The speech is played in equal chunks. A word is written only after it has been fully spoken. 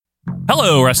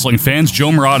Hello, wrestling fans.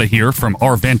 Joe Murata here from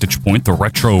Our Vantage Point, the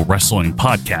Retro Wrestling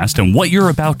Podcast. And what you're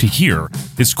about to hear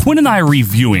is Quinn and I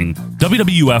reviewing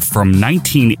WWF from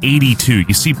 1982.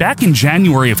 You see, back in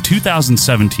January of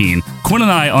 2017, Quinn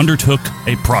and I undertook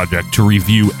a project to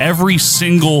review every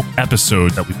single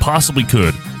episode that we possibly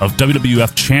could of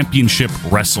WWF Championship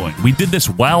Wrestling. We did this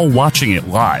while watching it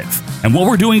live. And what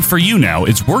we're doing for you now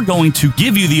is we're going to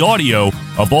give you the audio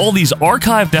of all these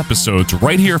archived episodes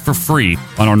right here for free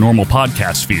on our normal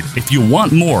podcast feed. If you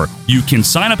want more, you can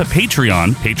sign up at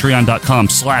Patreon,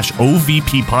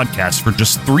 patreon.com/OVP podcast for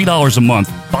just $3 a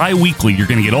month. Bi-weekly, you're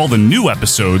going to get all the new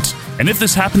episodes. And if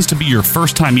this happens to be your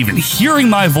first time even hearing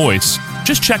my voice,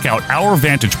 just check out Our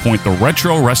Vantage Point, the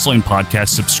Retro Wrestling Podcast.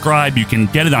 Subscribe. You can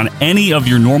get it on any of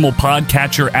your normal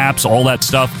podcatcher apps, all that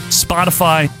stuff,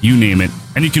 Spotify, you name it.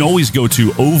 And you can always go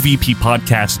to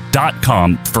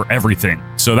ovppodcast.com for everything.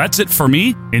 So that's it for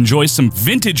me. Enjoy some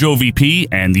vintage OVP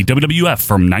and the WWF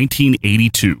from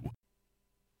 1982.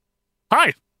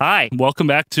 Hi. Hi. Welcome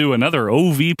back to another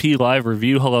OVP Live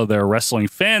review. Hello there, wrestling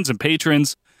fans and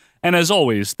patrons. And as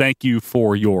always, thank you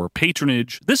for your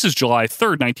patronage. This is July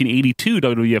 3rd, 1982,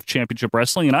 WWF Championship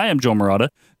Wrestling, and I am Joe Murata.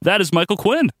 That is Michael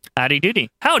Quinn. Howdy doody.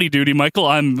 Howdy doody, Michael.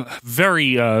 I'm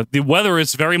very, the weather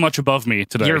is very much above me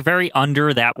today. You're very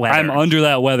under that weather. I'm under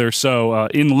that weather, so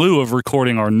in lieu of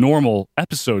recording our normal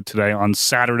episode today on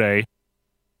Saturday,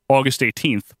 August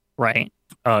 18th, right,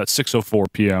 6:04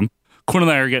 p.m., Quinn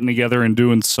and I are getting together and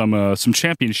doing some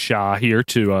championship here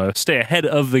to stay ahead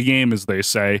of the game, as they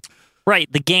say. Right,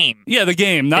 the game. Yeah, the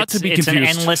game, not to be confused. It's an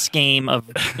endless game of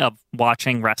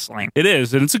watching wrestling. It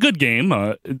is, and it's a good game.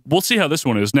 We'll see how this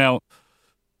one is. Now,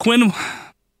 Quinn,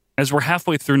 as we're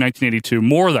halfway through 1982,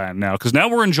 more than now, because now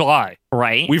we're in July.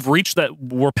 Right. We've reached that,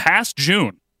 we're past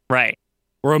June. Right.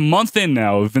 We're a month in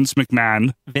now of Vince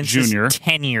McMahon Jr.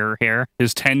 tenure here.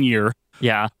 His 10-year.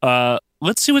 Yeah.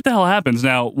 Let's see what the hell happens.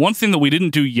 Now, one thing that we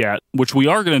didn't do yet, which we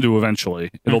are going to do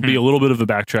eventually, it'll be a little bit of a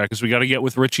backtrack, is we got to get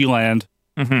with Richie Land.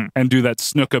 And do that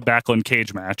Snuka Backlund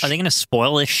cage match. Are they going to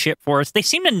spoil this shit for us? They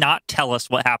seem to not tell us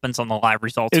what happens on the live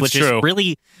results, which is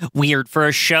really weird for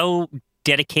a show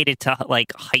dedicated to like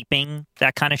hyping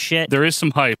that kind of shit. There is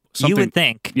some hype. You would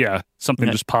think. Yeah,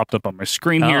 something just popped up on my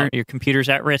screen here. Your computer's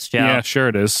at risk, Joe. Yeah, sure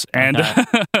it is. And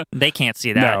they can't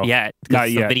see that yet.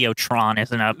 Not yet. The Videotron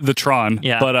isn't up. The Tron.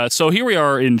 Yeah. But so here we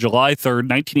are in July 3rd,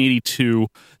 1982.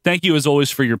 Thank you, as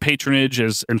always, for your patronage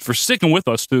and for sticking with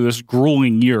us through this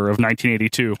grueling year of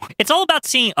 1982. It's all about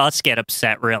seeing us get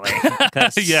upset, really.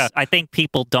 Yeah. I think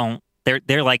people don't.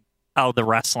 They're like, oh, the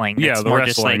wrestling. Yeah, it's the more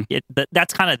wrestling. Just like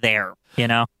that's kind of there, you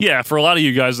know? Yeah, for a lot of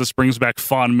you guys, this brings back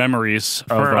fond memories.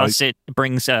 For us, it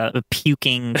brings a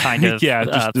puking kind of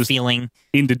just feeling.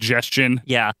 Indigestion.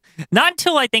 Yeah. Not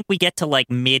until I think we get to like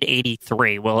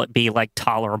mid-83 will it be like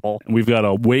tolerable. We've got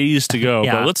a ways to go,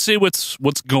 but let's see what's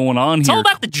going on here. It's all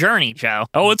about the journey, Joe.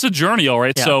 Oh, it's a journey, all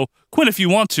right. Yeah. So, Quinn, if you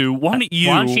want to, why don't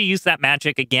you use that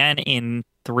magic again in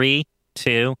 3,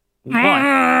 2, 1.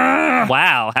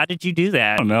 Wow, how did you do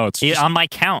that? I don't know. It's just, on my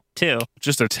count, too.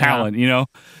 Just a talent, you know?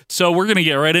 So we're going to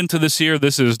get right into this here.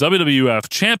 This is WWF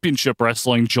Championship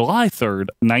Wrestling, July 3rd,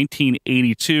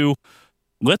 1982.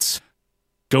 Let's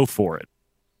go for it.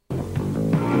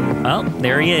 Well,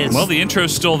 there he is. Well, the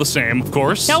intro's still the same, of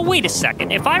course. Now, wait a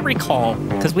second. If I recall,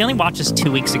 because we only watched this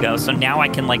 2 weeks ago, so now I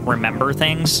can, like, remember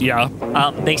things. Yeah.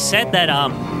 They said that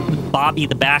Bobby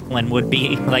the Backlund would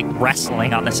be, like,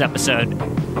 wrestling on this episode.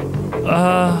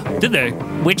 Did they?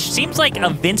 Which seems like a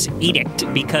Vince edict,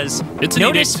 because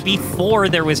notice before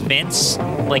there was Vince,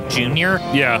 like, Jr.,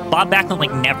 Bob Backlund,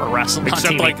 like, never wrestled on TV.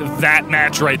 Except, like, that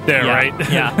match right there, right?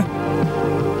 Yeah.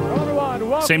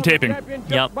 Same taping.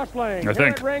 Yep. I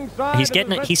think.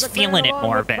 He's feeling it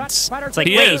more, Vince. It's like,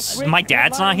 he is. My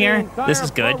dad's not here? This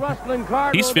is good.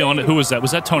 He's feeling it. Who was that?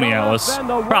 Was that Tony Atlas?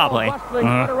 Probably.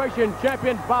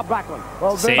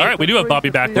 See? All right, we do have Bobby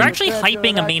back. They're actually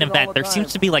hyping a main event. There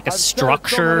seems to be like a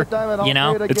structure, you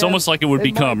know? It's almost like it would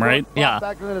become, right?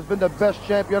 Yeah.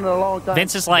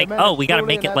 Vince is like, oh, we got to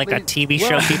make it like a TV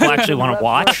show people actually want to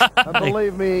watch. And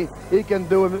believe me, he can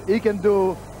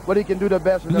do what he can do the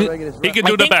best. He can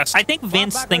do the best. I think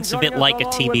Vince thinks of it like a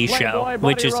TV show,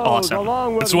 which is awesome.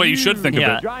 That's the way you should think of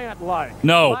it.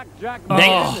 No.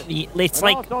 It's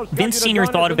like Vince Sr.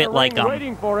 thought of it like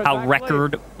how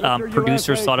record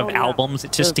producers thought of albums.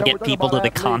 It's just to get people to the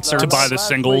concerts. To buy the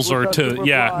singles or to,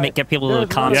 get people to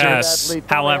the concerts. Yes.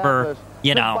 However,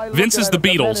 you know, Vince is the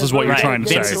Beatles, is what you're trying to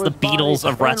say. Vince is the Beatles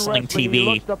of wrestling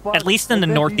TV, at least in the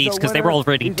Northeast, because they were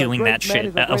already doing that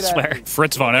shit elsewhere.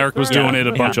 Fritz Von Erich was doing it,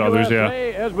 a bunch of others,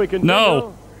 yeah.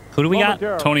 No. Who do we got?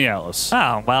 Tony Atlas.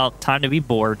 Oh, well, time to be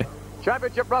bored.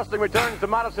 Championship Wrestling returns to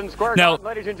Madison Square Now, Garden,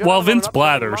 ladies and gentlemen, while Vince on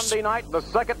blathers, Monday night, the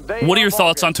second day what are your of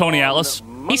thoughts on August, Tony on Atlas?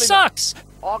 Monday He sucks. night,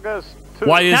 August 2.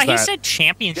 Why is Now, he that? said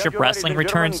Championship Schedule, Wrestling ladies and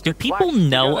gentlemen, returns. Do to people clash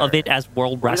know together. of it as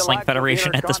World Wrestling Relax,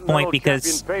 Federation at this point? Intercontinental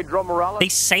Because Champion Pedro Morales, they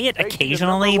say it faces the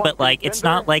occasionally, number but one like it's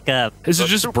not contender, like a. Is it the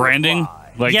just Superfly. branding?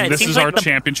 Like, Yeah, it this seems is like our the-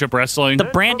 championship wrestling? The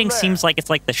branding seems like it's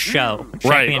like the show. Right.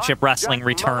 Championship Wrestling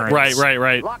returns. Right.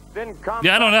 Locked in combat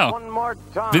Yeah, I don't know. one more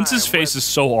time Vince's face with is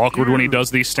so awkward when he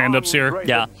does these stand-ups here. Andre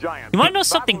Yeah. the Giant. You want to know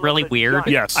something really weird?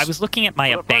 Yes. I was looking at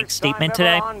my For the bank first time statement ever,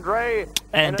 today, Andre,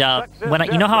 and in Texas, when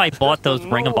you know how I just bought those a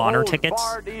Ring of Honor no-holds tickets?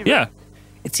 barred event. Yeah.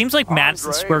 It seems like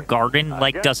Madison Square Garden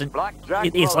like doesn't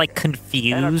it is like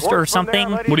confused or something.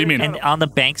 What do you mean? And on the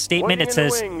bank statement it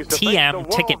says TM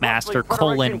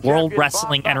Ticketmaster : World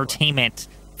Wrestling Entertainment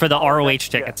for the ROH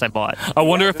tickets I bought. I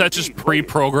wonder if that's just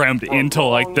pre-programmed into,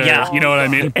 like, the... Yeah. You know what I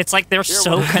mean? It's like they're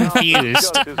so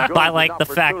confused by like the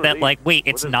fact that like wait,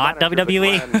 it's not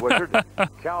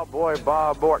WWE. Cowboy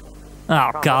Bob Orton.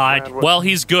 Oh God. Well,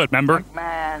 he's good, remember?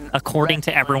 According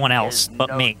to everyone else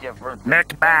but me.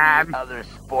 McMahon.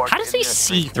 How does he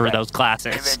see through those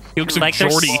glasses? He looks like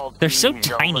Jordy. They're so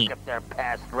tiny.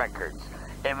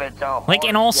 Like,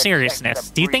 in all seriousness,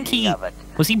 do you think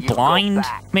was he blind,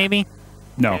 maybe?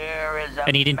 No.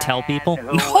 And he didn't tell people?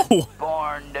 No.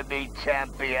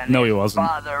 No, he wasn't.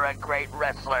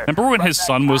 Remember when his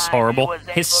son was horrible?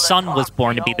 His son was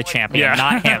born to be the champion, Yeah.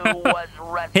 not him.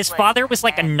 His father was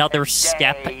like another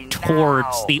step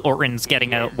towards the Ortons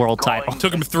getting a world title.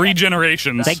 Took him 3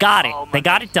 generations. They got it. They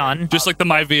got it done. Just like the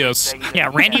Maivias.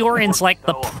 Yeah, Randy Orton's like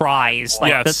the prize, like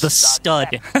Yes. the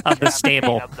stud of the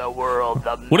stable.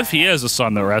 What if he has a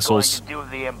son that wrestles?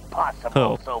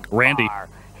 Who? Randy.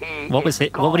 What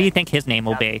do you think his name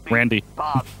will be? Randy.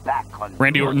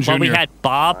 Randy Orton Jr. Well, we had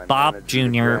Bob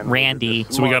Jr., Randy.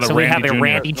 So we got a we have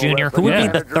Randy a Jr. Randy Jr. Who would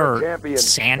Yeah. be the third?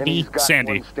 Sandy?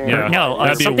 Sandy. Yeah. No,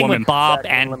 That'd be a something woman. with Bob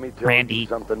and Randy.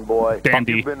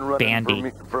 Bandy.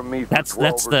 Bandy. That's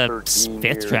the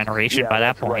 5th generation by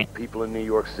that point. People in New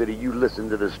York City, you listen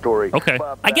to the story. Okay.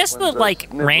 I guess the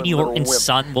Randy Orton's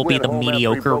son will be the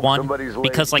mediocre one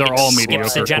because like They're it all skips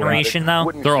mediocre. a generation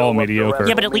though. They're all mediocre.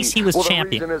 Yeah, but at least he was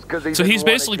champion. So he's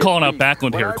basically calling out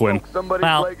Backlund here, Quinn.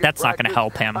 Well, that's not going to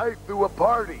help him. I threw a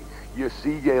party. You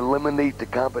see, you eliminate the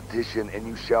competition and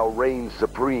you shall reign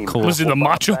supreme. Cool. Was he the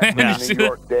Macho Man? Yeah. You see New that?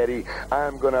 York, Daddy.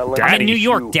 I'm gonna I'm in New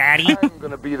York, you. Daddy. I'm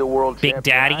gonna be the world Big champion.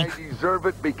 Daddy. I deserve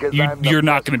it because I'm the You're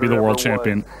not best going to be the there world ever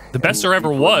champion. was. The best And there ever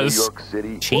people in New was. York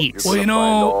City, Jeez. you're Well, you gonna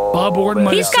know, find Bob all Orton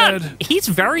that might have out. He's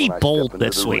very When I bold step into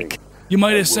this the week. ring, You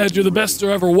might have said you're the best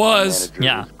there ever was.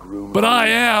 Yeah. But I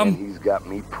am. And he's got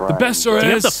me The best there Do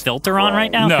you have the is. filter on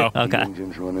right now? No. Okay.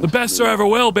 The best there ever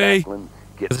will be.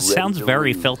 It sounds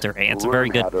very filtery. It's very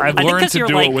good. I've I think learned 'cause to you're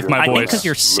do like, it with my I think voice. because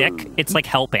you're sick, it's like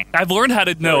helping. I've learned how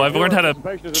to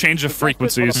change the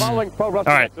frequencies. All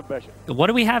right. What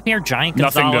do we have here? Giant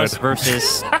Nothing Gonzalez good.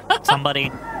 versus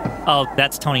somebody. Oh,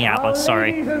 that's Tony Atlas.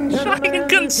 Sorry. Giant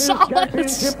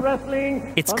Gonzalez.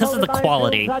 It's because of the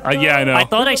quality. Yeah, I know. I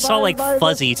thought I saw like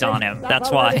fuzzies on him.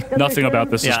 That's why. Nothing about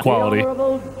this is Yeah. quality.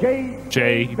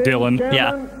 Jay Dillon.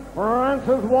 Yeah. Now,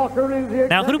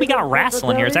 who do we got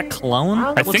wrestling here? Is that Cologne?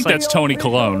 I think that's Tony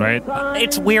Colon, right?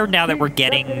 It's weird now that we're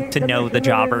getting to know the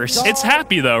jobbers. It's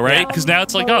happy though, right? Because now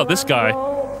it's like, oh, this guy.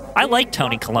 I like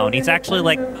Tony Colon. He's actually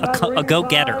like a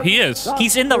go-getter. He is.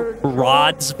 He's in the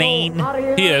Rods vein,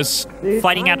 He is.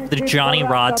 fighting out of the Johnny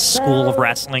Rods School of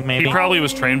Wrestling, He maybe. probably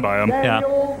was trained by him. Yeah.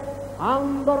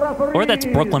 Or that's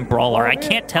Brooklyn Brawler. I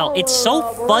can't tell. It's so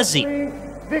fuzzy.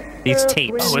 These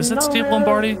tapes. Oh, is that Steve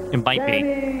Lombardi? It might be.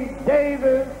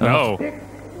 No.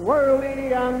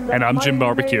 And I'm Jim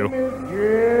Barbecue.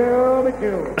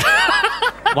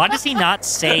 Why does he not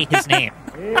say his name?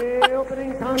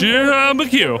 Jim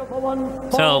Barbecue.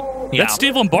 So, yeah. That's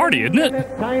Steve Lombardi, isn't it?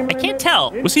 I can't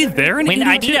tell. Was he there in Wait,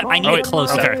 I need 82? a wait,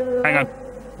 close-up. Okay, hang on.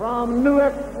 From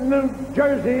Newark, New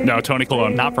Jersey. No, Tony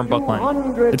Colon. Not from Brooklyn.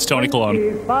 It's Tony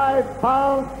Colon. 5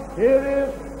 pounds. It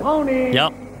is Tony.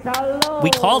 Yep.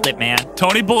 We called it, man.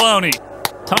 Tony Baloney.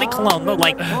 Tony Colon,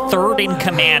 like third in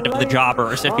command of the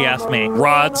jobbers, if you ask me.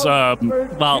 Rod's,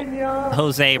 Well,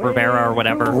 Jose Rivera or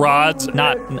whatever. Rod's,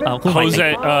 Not who am I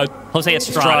Jose, thinking? Jose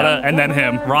Estrada. and then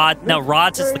him.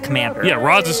 Rods is the commander. Yeah,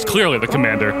 Rod's is clearly the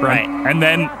commander. Right. And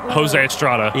then Jose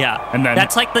Estrada. Yeah. And then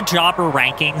that's like the jobber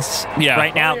rankings. Yeah.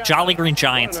 Right now, Jolly Green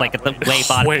Giant's like at the way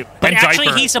bottom. Wait, but and actually,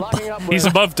 Diaper. He's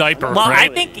above Diaper, Well,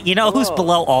 right? I think you know who's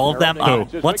below all of them.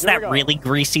 Who? What's that really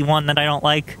greasy one that I don't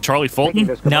like? Charlie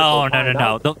Fulton? No.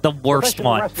 The worst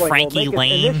one. Frankie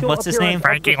Lane. What's his name?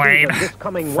 Frankie Lane.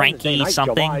 Frankie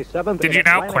something. Did you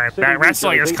know, Quinn, that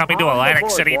wrestling is coming to Atlantic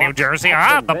City, New Jersey?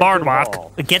 The board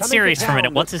Boardwalk. Get serious for a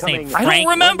minute. What's his name? I don't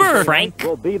remember. Frankie?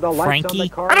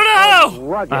 I don't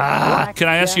know. Can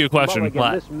I ask you a question?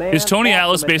 What? Is Tony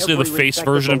Atlas basically the face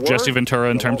version of Jesse Ventura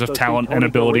in terms of talent and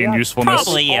ability and usefulness?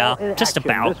 Probably, yeah. Just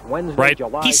about. Right?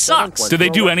 He sucks. Do they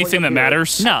do anything that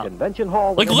matters? No. Like,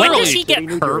 When literally. does he get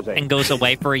hurt and goes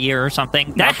away for a year or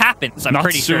something? That happens, I'm Not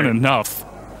pretty soon sure. enough.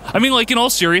 I mean, like, in all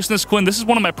seriousness, Quinn, this is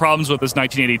one of my problems with this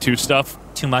 1982 stuff.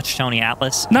 Too much Tony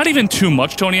Atlas. Not even too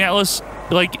much Tony Atlas.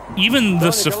 Like, even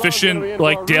the sufficient,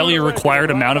 like, daily required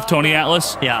amount of Tony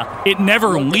Atlas, Yeah. it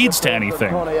never leads to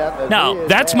anything. No.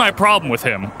 That's my problem with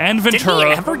him. And Did Ventura.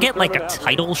 he ever get, like, a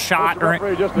title shot? Or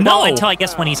No. No, until I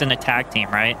guess when he's in a tag team,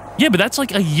 right? Yeah, but that's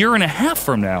like a year and a half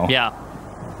from now. Yeah,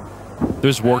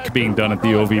 There's work being done at the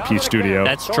OVP studio.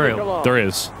 that's true. There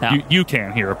is. Yeah. You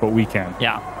can't hear it, but we can.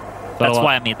 Yeah. Got That's a lot-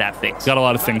 why I made that face. Got a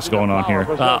lot of things going on here.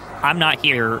 I'm not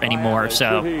here anymore,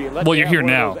 so Well, you're here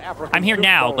now. I'm here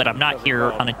now, but I'm not here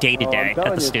on a day-to-day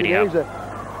at the studio.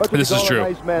 This is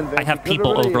true. I have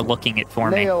people overlooking it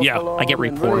for me. Yeah. I get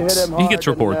reports. He gets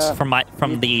reports.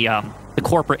 From the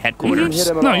corporate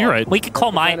headquarters. No, you're right. We could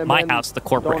call my house the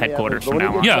corporate headquarters from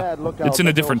now on. Yeah, it's in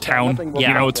a different town. Yeah.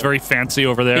 You know, it's very fancy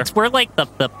over there. It's where like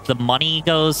the money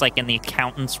goes, like, and the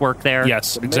accountants work there.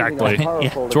 Yes, exactly. Yeah.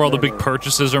 It's where all the big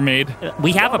purchases are made.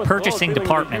 We have a purchasing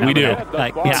department. We over do. there.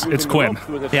 Like, yeah. It's Quinn.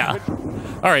 Yeah.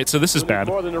 All right, so this is bad.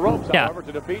 Yeah.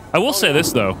 I will say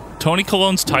this, though. Tony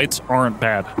Cologne's tights aren't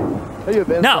bad.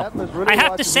 No, I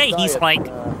have to say he's like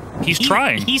He's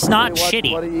trying. He's not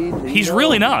shitty. He's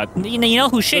really not. You know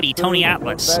who's shitty? Tony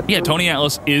Atlas. Yeah, Tony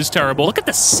Atlas is terrible. Look at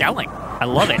the selling. I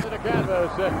love it.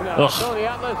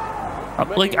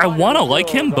 Like, I want to like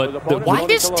him, but Why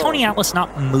does Tony Atlas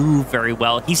not move very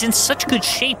well? He's in such good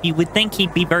shape. You would think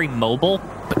he'd be very mobile.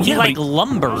 But he yeah, like but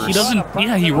lumbers. He doesn't.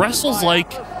 Yeah, he wrestles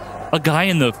like a guy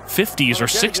in the 50s or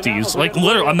 60s. Like,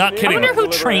 literally, I'm not I kidding. wonder who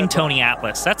trained Tony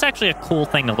Atlas. That's actually a cool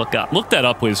thing to look up. Look that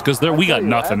up, please, because we got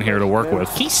nothing here to work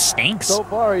with. He stinks.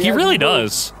 He really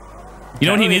does. You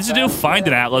know what he needs to do? Find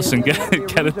an Atlas and get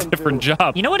a different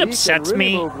job. You know what upsets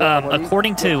me?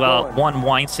 According to one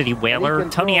Wine City Whaler,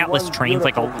 Tony Atlas trains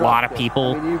like a lot of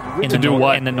people in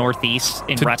the Northeast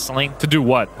in wrestling. To do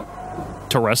what?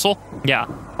 To wrestle? Yeah.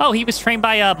 Oh, he was trained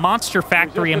by Monster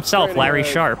Factory himself, Larry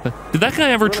Sharp. Did that guy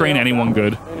ever train anyone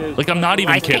good? Like, I'm not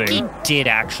even kidding. I think he did,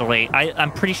 actually.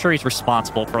 I'm pretty sure he's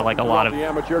responsible for like a lot of...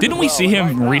 Didn't we see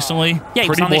him recently? Yeah, he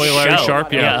was Pretty on Boy this Larry show.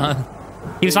 Sharp? Yeah.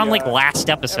 He was on like last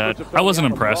episode. I wasn't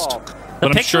impressed.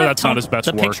 But I'm sure that's not his best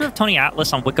The work. picture of Tony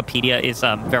Atlas on Wikipedia is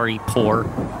very poor.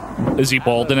 Is he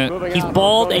bald in it? He's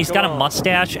bald, and he's got a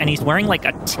mustache, and he's wearing like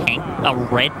a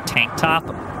red tank top.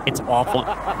 It's awful.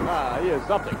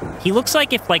 He looks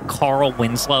like if like Carl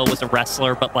Winslow was a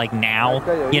wrestler, but like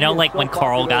now, you know, like when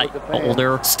Carl got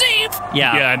older. Steve!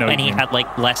 Yeah, I know. and he had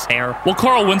like less hair. Well,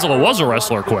 Carl Winslow was a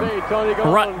wrestler, Quinn.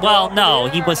 Well, no,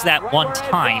 he was that one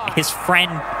time. His friend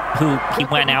who he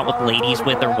went out with ladies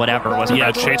with or whatever was a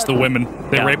wrestler. Chased the women.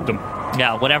 They raped him.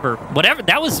 Yeah, whatever.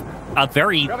 That was a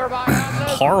very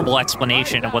horrible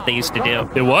explanation of what they used to do.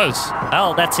 It was.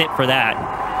 Well, that's it for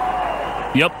that.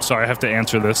 Yep, sorry, I have to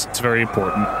answer this. It's very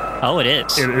important. Oh, it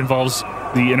is. It involves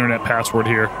the internet password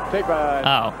here.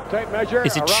 Oh.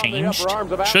 Is it changed?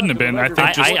 Shouldn't have been. I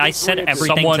think just I said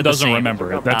everything someone to the doesn't same.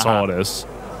 remember it. That's all it is.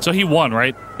 So he won,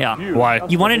 right? Yeah. Why?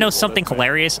 You want to know something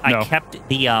hilarious? No. I kept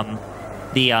the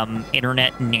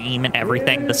internet name and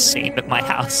everything the same at my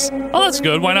house. Oh, that's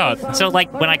good. Why not? So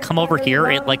like when I come over here,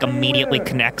 it like immediately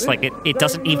connects. Like it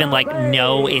doesn't even like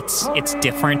know it's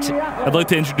different. I'd like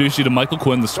to introduce you to Michael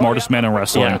Quinn, the smartest man in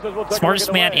wrestling. Yeah.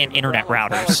 Smartest man in internet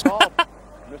routers.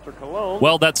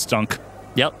 Well, that stunk.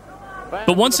 Yep.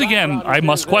 But once again, I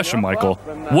must question, Michael.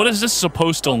 What is this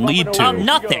supposed to lead to?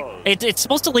 Nothing. It's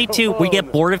supposed to lead to we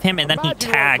get bored of him and then he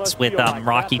tags with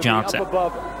Rocky Johnson.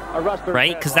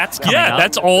 Right? Because that's coming up.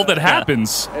 That's all that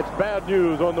happens. It's bad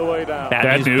news on the way down.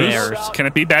 Bad news? Bears. Can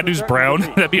it be Bad News Brown?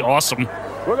 That'd be awesome.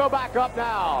 We'll go back up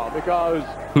now because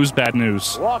Who's Bad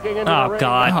News? walking into the Oh, ring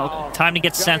God. now, Time to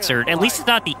get censored. At least it's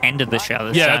not the end of the show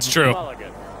this Yeah, time. that's true.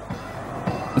 Mulligan.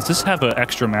 Does this have an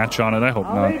extra match on it? I hope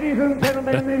not.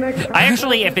 I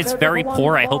actually, if it's very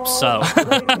poor, I hope so.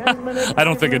 I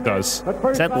don't think it does.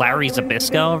 Is that Larry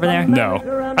Zbyszko over there? No.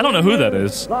 I don't know who that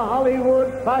is.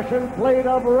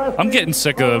 I'm getting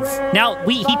sick of... Now,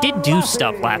 he did do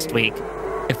stuff last week,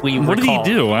 if we What did he recall.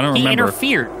 do? I don't He remember.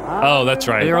 interfered. Oh, that's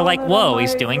right. We were like, whoa,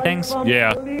 he's doing things?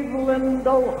 Yeah.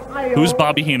 Who's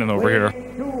Bobby Heenan over here?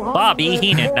 Bobby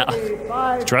Heenan.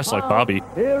 No. Dressed like Bobby.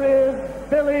 Here is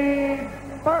Billy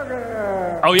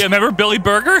Oh, yeah, remember Billy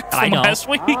Burger I from know. last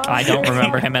week? I don't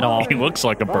remember him at all. He looks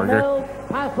like a burger.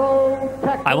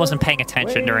 I wasn't paying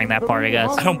attention during that part, I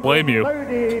guess. I don't blame you.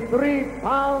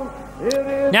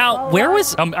 Now, where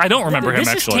was... I don't remember him, this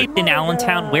actually. is taped in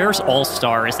Allentown. Where's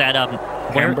All-Star? Is that,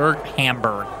 Hamburg?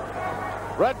 Hamburg.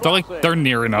 They're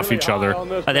near enough each other.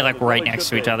 Are they, like, right next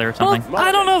to each other or something?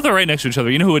 I don't know if they're right next to each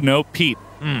other. You know who would know? Pete.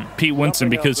 Pete Winston,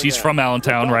 because he's from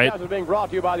Allentown, right?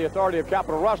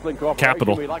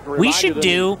 Capital. We should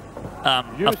do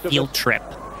a field trip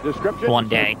one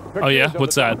day. Oh, yeah?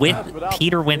 What's that? With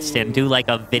Peter Winston, do like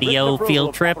a video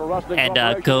field trip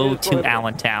and go to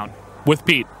Allentown. With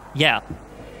Pete. Yeah.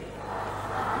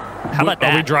 How about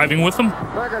that? Are we driving with him?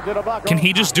 Can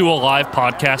he just do a live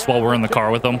podcast while we're in the car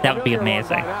with him? That would be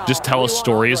amazing. Just tell us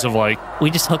stories of, like...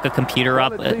 We just hook a computer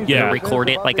up, record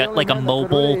it, like a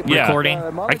mobile recording.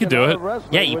 I could do it.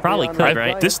 Yeah, you probably could,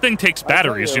 right? This thing takes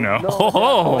batteries, you know.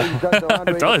 Oh,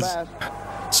 it does.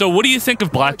 So what do you think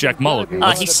of Blackjack Mulligan?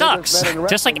 He sucks,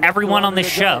 just like everyone on this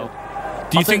show.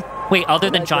 Do you think... Wait, other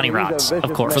than Johnny Rotz,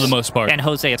 of course. For the most part. And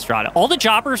Jose Estrada. All the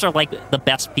jobbers are like the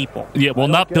best people. Yeah, well,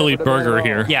 not Billy Burger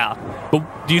here. Yeah. But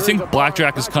do you think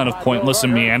Blackjack is kind of pointless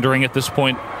and meandering at this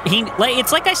point?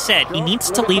 It's like I said, he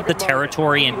needs to leave the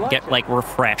territory and get, like,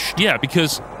 refreshed. Yeah,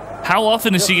 because how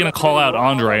often is he going to call out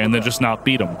Andre and then just not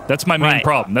beat him? That's my main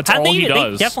problem. That's all he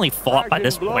does. They definitely fought by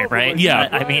this point, right? Yeah.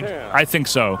 I mean... I think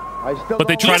so. But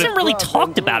they He hasn't really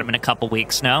talked about him in a couple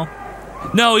weeks, no?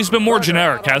 No, he's been more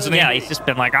generic, hasn't he? Yeah, he's just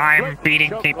been like, I'm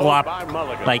beating people up.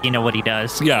 Like, you know what he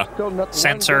does. Yeah.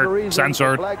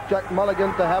 Censored. Blackjack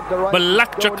Mulligan to have the right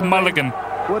Blackjack Mulligan.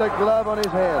 with a glove on his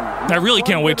hand. I really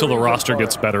can't wait till the roster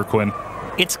gets better, Quinn.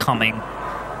 It's coming.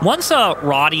 Once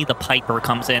Roddy the Piper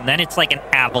comes in, then it's like an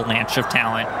avalanche of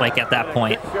talent, like, at that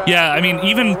point. Yeah, I mean,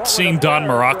 even seeing Don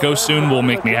Morocco soon will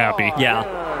make me happy.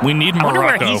 Yeah. We need I Morocco.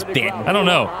 wonder where he's been. I don't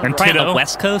know. And Probably on Tito? the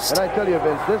West Coast? And I tell you,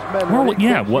 Vince, this man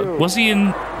Yeah, what was he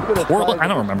in Portland? I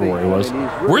don't remember where he was.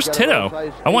 Where's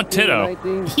Tito? I want Tito.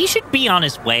 He should be on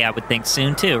his way, I would think,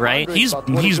 soon, too, right? He's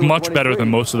much better than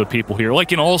most of the people here.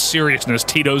 Like, in all seriousness,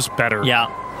 Tito's better. Yeah.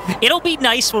 It'll be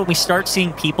nice when we start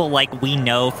seeing people like we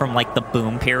know from like the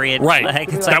boom period. Right.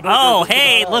 Like, it's like, oh,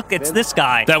 hey, look, it's this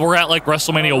guy. That we're at like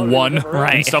WrestleMania 1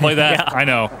 Right. and stuff like that. Yeah. I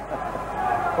know.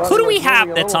 Who do we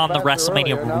have that's on the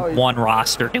WrestleMania 1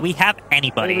 roster? Do we have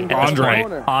anybody? At this Andre.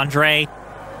 point? Andre.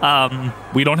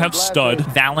 We don't have Stud.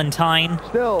 Valentine.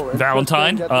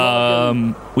 Valentine.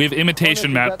 We have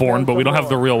imitation Matt Bourne, but we don't have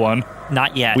the real one.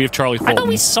 Not yet. We have Charlie I thought Fulton.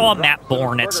 we saw Matt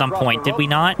Bourne at some point. Did we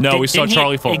not? No, we saw didn't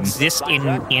Charlie he Fulton. Exist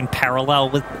in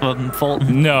parallel with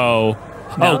Fulton? No.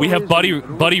 No? Oh, we have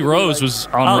Buddy Rose was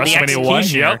on the WrestleMania 1.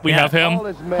 Executioner. Yep, we Yeah. have him.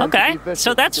 Okay,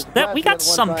 so that we got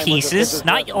some pieces,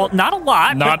 not a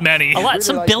lot, Not but many. a lot,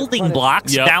 some building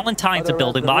blocks. Yep. Valentine's a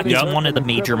building block. He's Yep. in one of the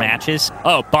major matches.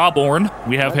 Oh, Bob Orr.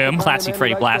 We have him. Classy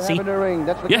Freddie Blassie.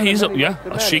 Yeah, he's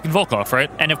Sheik and Volkov,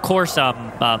 right? And of course,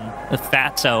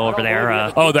 Fatso over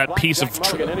there. Oh, that piece of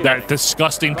that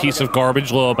disgusting piece of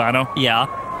garbage, Lil Albano. Yeah.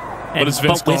 What does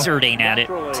Vince but call? Wizard ain't at it.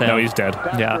 So. No, he's dead.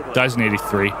 Yeah. Dies in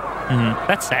 '83.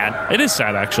 That's sad. It is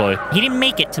sad, actually. He didn't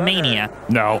make it to Mania.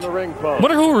 No.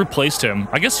 Wonder who replaced him.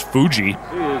 I guess Fuji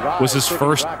was his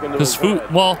first.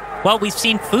 Well, we've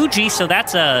seen Fuji, so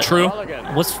that's a True.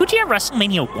 Was Fuji at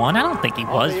WrestleMania 1? I don't think he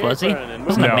was he?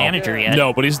 Wasn't a manager yet.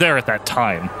 No, but he's there at that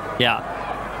time. Yeah.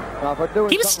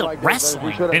 He was still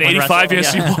wrestling. In '85,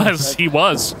 yes, Yeah. he was. He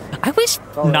was. I always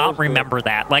not remember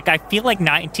that. Like, I feel like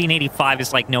 1985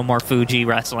 is like no more Fuji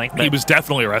wrestling. He was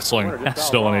definitely wrestling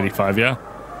still in '85, yeah.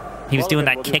 He was doing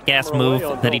that kick-ass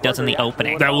move that he does in the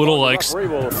opening. That little, like,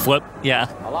 flip. Yeah.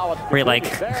 Where he, like,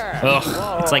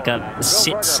 Ugh. it's like a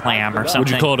sit slam or something. Would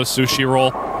you call it a sushi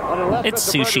roll?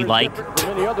 It's sushi-like.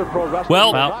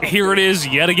 Well, here it is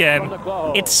yet again.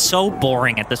 It's so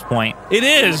boring at this point. It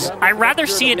is. I'd rather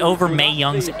see it over Mae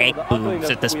Young's egg boobs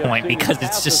at this point because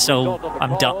it's just so...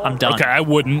 I'm done. Okay, I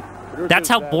wouldn't. That's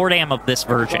how bored I am of this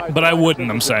version. But I wouldn't,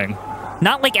 I'm saying.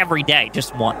 Not like every day,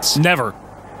 just once. Never.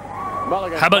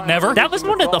 How about never? That was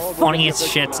one of the funniest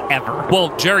shits ever.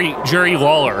 Well, Jerry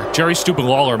Stupid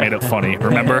Lawler made it funny,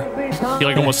 remember? He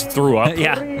like almost threw up.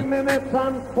 Yeah.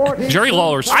 Jerry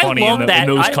Lawler's funny in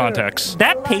those contexts.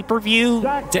 That pay-per-view,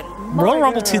 Royal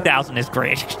Rumble 2000 is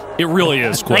great. It really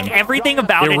is, Quinn. Like, everything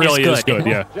about it really is is good,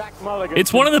 yeah.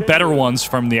 It's one of the better ones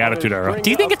from the Attitude Era. Do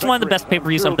you think it's one of the best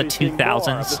pay-per-views of the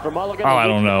 2000s? Oh, I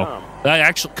don't know.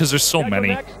 Actually, because there's so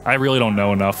many. I really don't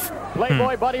know enough.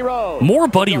 More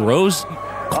Buddy Rose?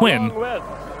 Quinn,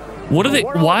 what are they?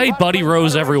 Why Buddy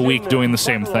Rose every week doing the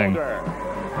same thing?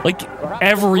 Like,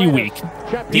 every week.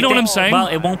 You know what I'm saying? Well,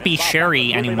 it won't be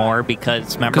Sherry anymore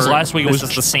because, remember, last week it was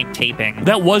this is the same taping.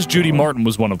 That was Judy Martin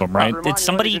was one of them, right? Did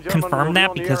somebody confirm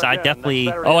that? Because I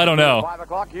definitely... Oh, I don't know.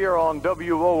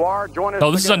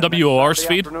 Oh, this is on WOR's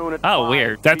feed? Oh,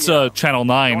 weird. That's Channel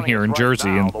 9 here in Jersey,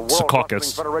 in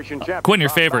Secaucus. Quinn, your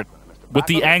favorite. With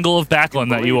the angle of Backlund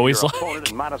that you always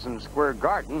like. Madison Square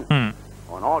Garden.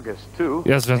 On August 2.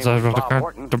 Yes, Donnie Donnie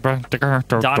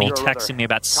texting me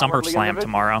about SummerSlam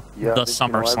tomorrow. The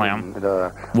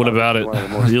SummerSlam. What about it?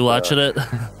 Are you watching it?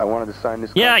 I wanted to sign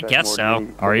this. Yeah, I guess so.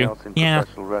 Are you? Yeah.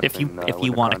 If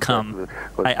you want to come,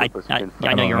 I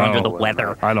know you're under the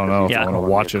weather. I don't know if I want to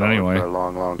watch it anyway. For a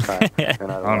long time.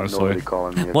 Honestly.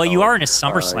 Well, you are in a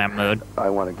SummerSlam mood. I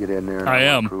want to get in there. And I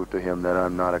am. Prove to him that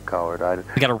I'm not a coward.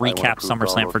 We got to recap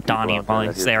SummerSlam for Donnie while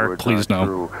he's there. Please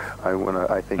no.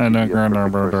 I think he'd be a perfect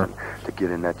person to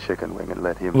get in that chicken wing and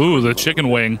let him. Ooh, the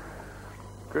chicken wing.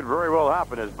 Could very well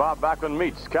happen as Bob Backlund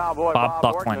meets Cowboy Bob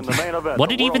Orton in the main event. What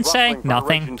did he even say?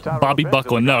 Nothing. Bobby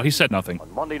Buckland. No, he said nothing.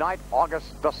 On Monday night,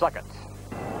 August the 2nd.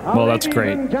 Well, that's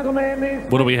great.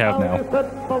 What do we have now?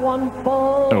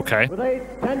 Okay.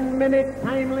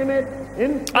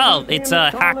 Oh, it's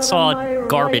a hacksaw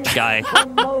garbage guy.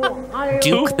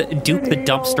 Duke the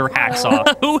dumpster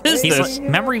hacksaw. Who is this?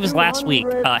 Remember he was last week.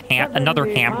 Another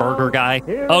hamburger guy.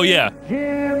 Oh, yeah.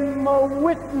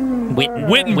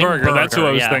 Wittenberger. That's who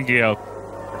I was thinking of.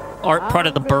 Part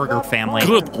of the Burger family.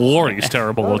 Good lord, he's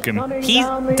terrible looking.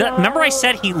 Remember I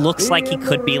said he looks like he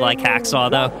could be like Hacksaw,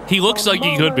 though? He looks like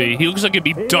he could be. He looks like he'd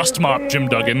be Dust Mop Jim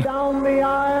Duggan.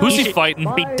 Who's he fighting?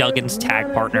 Be Duggan's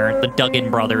tag partner, the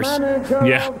Duggan brothers.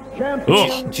 Yeah.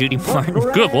 Ugh. Judy Martin.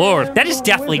 Good lord. That is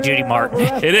definitely Judy Martin.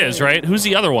 It is, right? Who's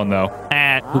the other one, though?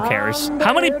 Who cares?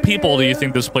 How many people do you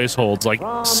think this place holds? Like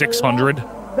 600?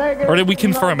 Or did we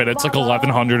confirm it? It's like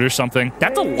 1,100 or something.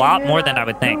 That's a lot more than I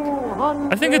would think.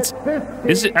 I think it's...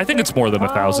 I think it's more than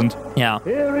 1,000. Yeah.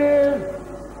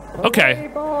 Okay.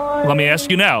 Let me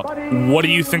ask you now. What do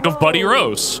you think of Buddy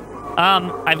Rose?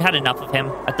 I've had enough of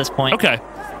him at this point. Okay.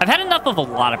 I've had enough of a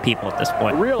lot of people at this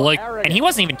point. And he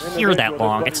wasn't even here that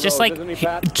long. It's just like,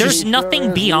 there's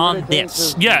nothing beyond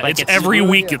this. Yeah, like, it's every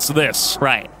week it's this.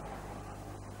 Right.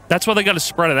 That's why they got to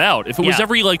spread it out. If it was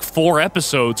every, 4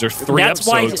 episodes or 3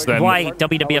 episodes, then... That's why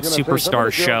WWF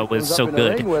Superstar show was so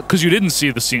good. Because you didn't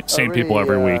see the same people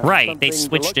every week. Right. They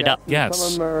switched it up.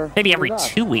 Yes. Maybe every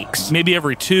 2 weeks. Maybe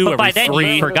every 2, but every by 3.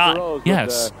 then you forgot.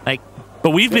 Yes. But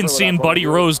we've been seeing Buddy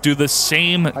Rose do the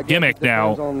same gimmick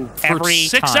now for every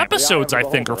 6 time. episodes, I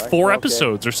think, or 4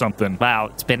 episodes or something. Wow,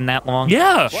 it's been that long?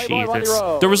 Yeah. Jesus.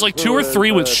 There was 2 or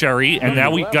 3 with Sherry, and now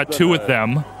we got 2 with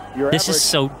them. This is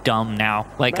so dumb now.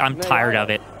 I'm tired of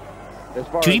it.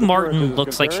 Judy Martin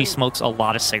looks like she smokes a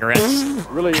lot of cigarettes.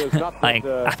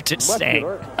 I'm just saying.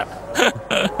 What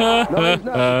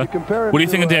do you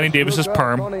think of Danny Davis's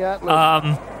perm?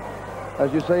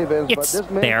 It's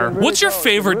there. What's your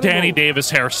favorite Danny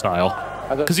Davis hairstyle?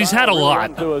 Because he's had a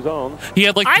lot. He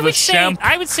had I would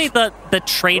say the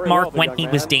trademark when he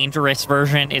was dangerous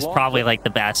version is probably the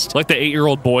best. Like the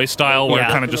 8-year-old boy style where it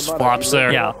kind of just flops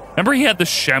there. Yeah. Remember he had the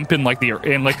Shemp in the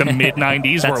mid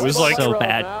 90s where it was so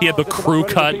bad. He had the crew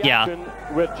cut. Yeah.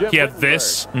 He had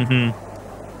this. Mm-hmm.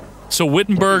 So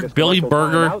Wittenberg, Billy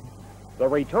Berger. The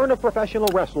return of professional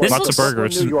wrestling. Lots of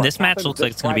burgers. This match looks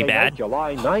like it's going to be bad.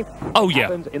 Oh, yeah.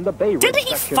 Didn't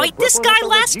he fight this guy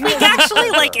last week,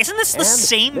 actually? Isn't this the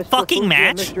same fucking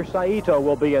match? This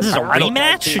is a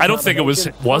rematch? I don't think it was.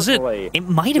 Was it? It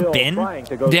might have been.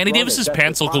 Danny Davis's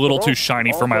pants look a little too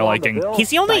shiny for my liking. He's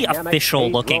the only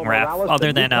official-looking ref,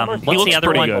 other than, what's the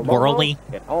other one? Good. Worley?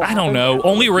 I don't know.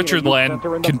 Only Richard Land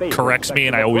corrects me,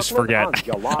 and I always forget.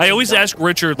 I always ask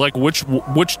Richard, which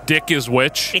dick is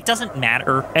which. It doesn't matter.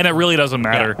 And it really doesn't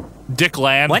matter. Yeah. Dick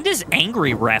Land. When does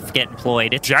Angry Ref get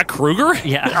employed? Jack Kruger?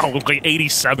 Yeah. Oh,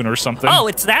 87 or something. Oh,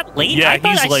 it's that late? Yeah,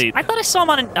 he's late. I thought I saw him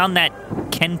on that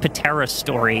Ken Patera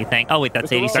story thing. Oh, wait, that's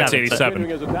 87. That's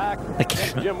 87. I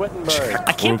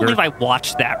can't believe I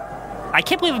watched that. I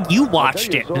can't believe you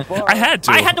watched it. I had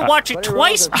to. I had to watch it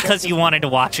twice because you wanted to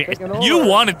watch it. You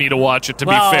wanted me to watch it, to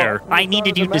be fair. I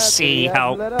needed you to see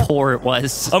how poor it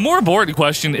was. A more important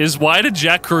question is, why did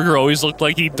Jack Kruger always look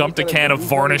like he dumped a can of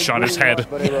varnish on his head?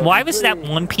 Why was that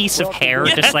one piece of hair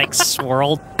just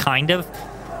swirled, kind of?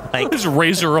 Is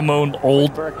Razor Ramon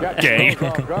old gay?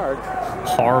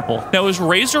 Horrible. Now, is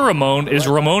Ramon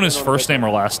his first name or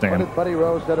last name?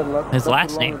 His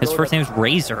last name. His first name is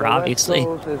Razor, obviously.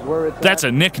 That's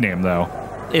a nickname, though.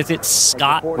 Is it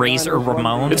Scott Razor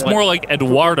Ramon? It's more like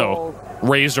Eduardo.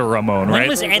 Razor Ramon, When right?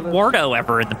 was Eduardo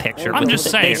ever in the picture? I'm just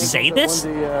Did saying. they say this?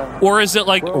 Or is it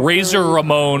like Razor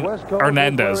Ramon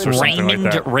Hernandez or something Raymond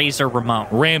like that? Razor Ramon.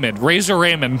 Razor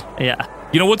Raymond. Yeah.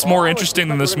 You know what's more interesting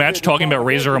than this match? Talking about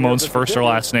Razor Ramon's first or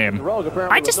last name.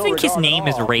 I just think his name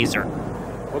is Razor.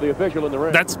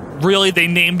 That's really, they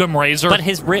named him Razor? But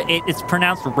it's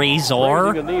pronounced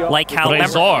Razor, like how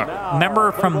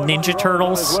remember from Ninja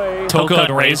Turtles, Toka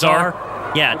and Razor?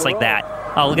 Yeah, it's like that.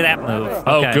 Oh, look at that move.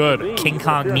 Oh, Okay. good. King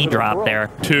Kong knee drop there.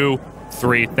 2,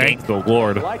 3, thank the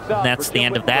Lord. And that's the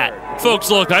end of that. Folks,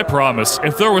 look, I promise,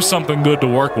 if there was something good to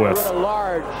work with,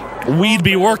 we'd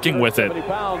be working with it.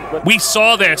 We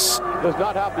saw this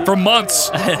for months.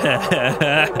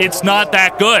 It's not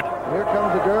that good.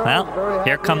 Well,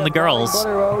 here come the girls.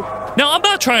 Now, I'm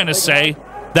not trying to say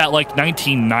that, like,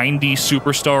 1990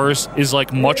 Superstars is,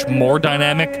 like, much more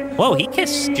dynamic. Whoa, he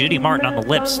kissed Judy Martin on the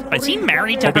lips. Is he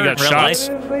married to Hope he her in got real shots.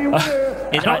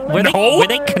 life? No. Were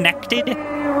they connected?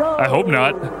 I hope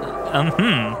not.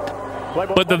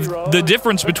 But the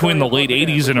difference between the late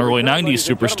 80s and early 90s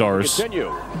Superstars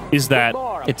is that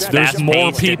It's there's more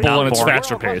fast-paced and people not and it's boring.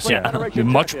 faster paced. Yeah. A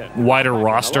much wider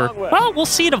roster. Well, we'll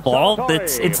see it evolve.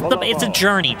 It's a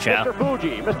journey, Joe.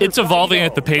 It's evolving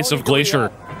at the pace of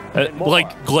Glacier.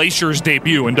 Like Glacier's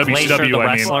debut in Glacier, WCW, the I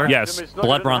wrestler? mean. Yes.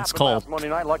 Blood runs cold.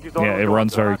 Yeah, it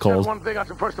runs very cold.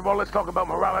 First of all, let's talk about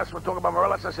Morales. We'll talk about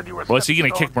Morales. I said you were Well, is he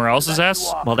going to kick Morales'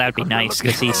 ass? Well, that'd be nice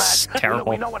because he's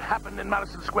terrible. We know what happened in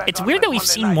Madison Square It's Garden weird that we've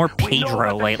last seen Monday more night. We know Pedro that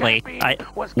the lately. champion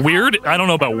was Weird? I don't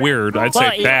know about weird. I'd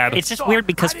say bad. It's just weird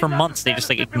because for months they just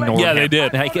like ignored Yeah, him. they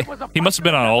did. Like, He must have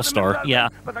been on All-Star. Yeah.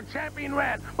 But the champion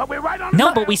ran. But we're right on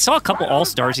No, but we saw a couple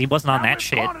All-Stars. He wasn't on that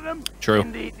shit. True.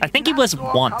 I think he was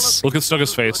once. Look at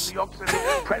Snugga's face.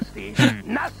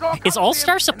 Is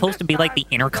All-Star supposed to be like the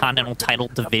Intercontinental title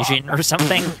division or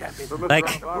something?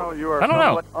 Like, I don't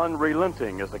know.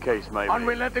 Unrelenting is the case, maybe.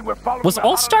 Unrelenting, we're following was the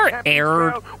All-Star Champion's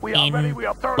aired trail. We are ready. in, We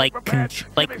are thoroughly like,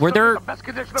 prepared. were there, The best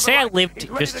condition of say I life. lived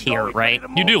He's ready just to go. here, He's right?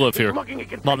 ready to You do move. live here. He's looking, he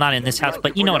can Well, take not it. in this house,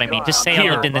 but you know what I mean. Just say I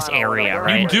Here. lived in this area, You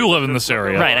right? do live in this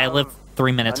area. Right, I live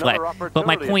 3 minutes away. But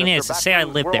my point is, say I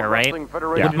lived there, right?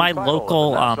 Would my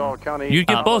local You'd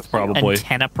get both, probably.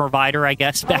 antenna provider, I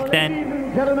guess, back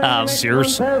then,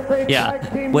 Sears?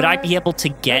 yeah, would I be able to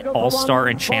get All-Star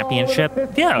and Championship?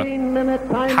 Yeah.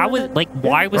 How was, like,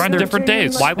 why was They're on there different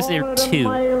days. Why was there two?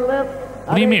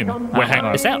 What do you mean? Wait, hang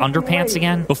on. Is that Underpants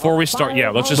again? Before we start, yeah,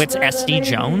 let's just... With SD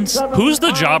Jones? Who's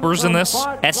the jobbers in this?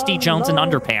 SD Jones and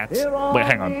Underpants. Wait,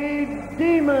 hang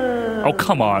on. Oh,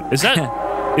 come on. Is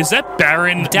that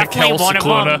Baron Definitely Mikel one of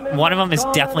Cicluna? them. One of them is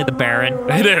definitely the Baron.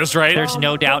 It is, right? There's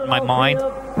no doubt in my mind.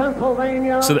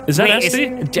 So is that Wait,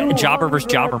 SD? Jobber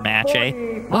versus Jobber match,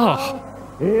 eh? Oh,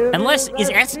 Unless, is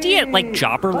SD at, like,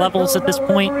 Jobber levels at this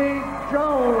point?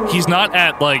 he's not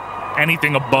at, like,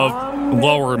 anything above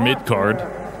lower mid-card.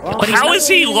 But he's How not- is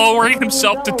he lowering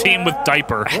himself to team with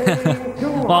Diaper?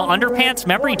 Well, Underpants,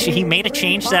 remember, he made a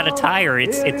change to that attire.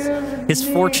 It's his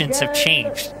fortunes have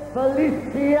changed.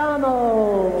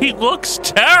 He looks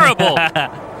terrible.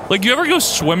 Like, you ever go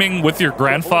swimming with your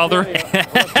grandfather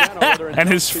and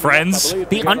his friends?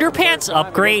 The Underpants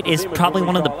upgrade is probably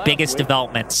one of the biggest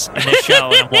developments in this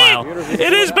show in a while.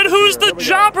 It is, but who's the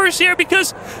jobbers here?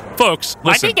 Because, folks, I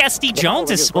listen, think SD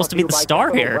Jones is supposed to be the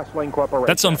star here.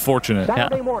 that's unfortunate.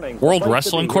 Saturday morning, World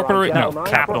Wrestling Corporation? No,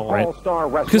 Capital,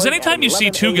 right? Because anytime you see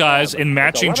two guys in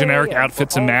matching generic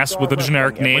outfits and masks with a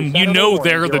generic name, you know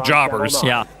they're the jobbers.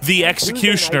 Yeah. The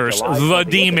executioners, the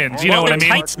demons, you know what I the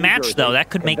mean? Tights match, though, that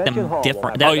could make them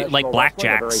different. Oh, yeah. Like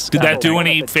blackjacks. Did that do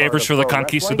any favors for the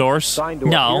Conquistadors?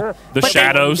 No. The But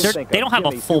Shadows? they don't have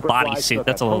a full bodysuit.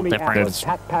 That's a little different.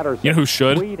 You know who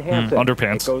should?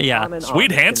 Underpants. Yeah.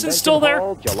 Swede Hanson's still there?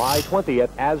 July 20th,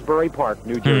 Asbury Park,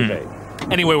 New Jersey.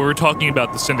 Anyway, we were talking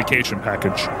about the syndication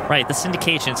package. Right, the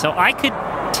syndication. So I could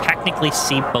technically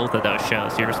see both of those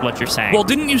shows. Here's what you're saying. Well,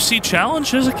 didn't you see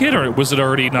Challenge as a kid, or was it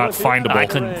already not findable? I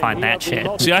couldn't find that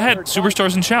shit. See, I had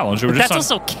Superstars and Challenge. They were But just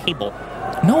that's on... also cable.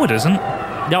 No, it isn't.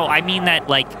 No, I mean that,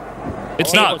 like,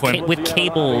 It's cable, not, Quinn. with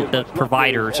cable, the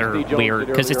providers are weird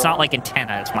because it's not like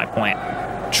antenna. Is my point.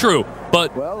 True,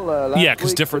 but yeah,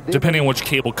 because depending on which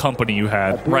cable company you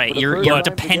had. Right, you're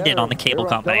dependent on the cable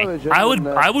company. I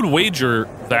would wager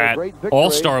that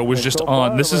All Star was just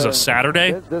on. This is a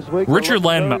Saturday. Richard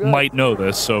Land might know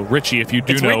this, so Richie, if you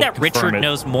do It's know, weird that confirm Richard it.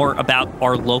 knows more about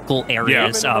our local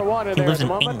areas. He lives in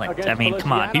England. I mean,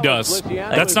 come on. He does.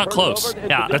 That's not close.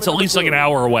 Yeah. That's at least like an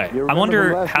hour away. I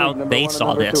wonder how they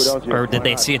saw this, or did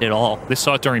they see it at all? They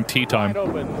saw it during tea time.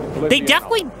 They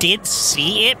definitely did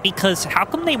see it because how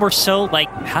come they were so also, like,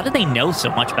 how did they know so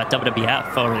much about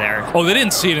WWF over there? Oh, they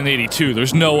didn't see it in 82.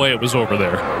 There's no way it was over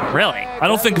there. Really? I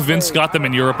don't think Vince got them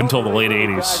in Europe until the late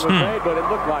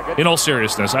 80s. In all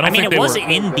seriousness, I don't think it they was were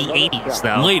in the 80s,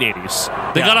 though. late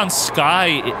 80s. They got on Sky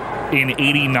in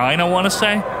 89, I want to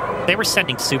say. They were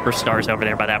sending superstars over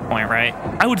there by that point, right?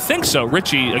 I would think so.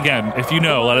 Richie, again, if you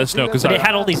know, let us know. Because it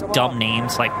had all these dumb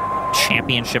names like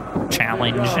Championship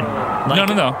Challenge and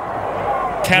like, No.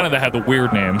 Canada had the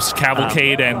weird names,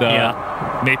 Cavalcade and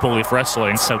Maple Leaf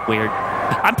Wrestling. So weird.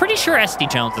 I'm pretty sure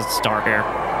SD Jones is a star here.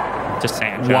 Just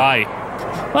saying. Joe.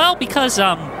 Why? Well, because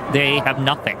they have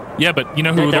nothing. Yeah, but you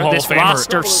know who the Hall of Famer... This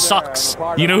roster sucks.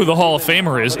 You know who the Hall of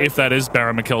Famer is, if that is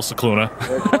Baron Mikel Cicluna.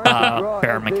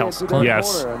 Baron Mikel Cicluna?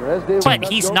 Yes. But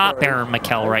he's not Baron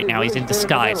Mikel right now. He's in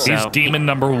disguise. He's Demon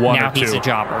number 1 now or 2. He's a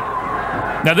jobber.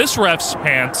 Now, this ref's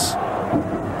pants...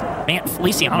 Man,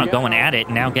 Feliciano going at it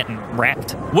and now getting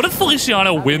wrecked. What if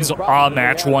Feliciano wins a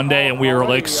match one day and we are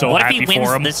like so happy for him? What if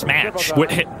he wins this match?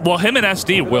 Well, him and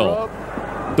SD will.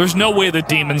 There's no way the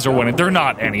Demons are winning. They're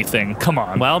not anything. Come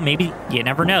on. Well, maybe you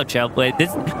never know, Joe. But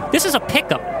this is a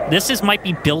pickup. Might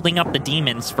be building up the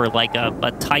Demons for like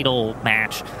a title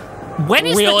match. When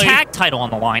is the tag title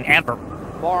on the line ever?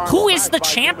 Who is the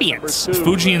champions?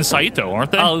 Fuji and Saito, aren't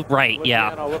they? Oh, right,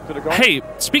 yeah. Hey,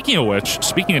 speaking of which,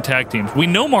 speaking of tag teams, we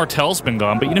know Martel's been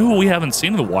gone, but you know who we haven't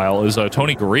seen in a while is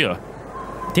Tony Gurria.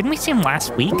 Didn't we see him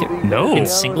last week? No. In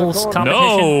singles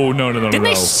competition? No. Didn't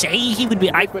they say he would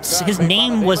be... his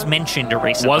name was mentioned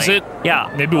recently. Was it? Yeah.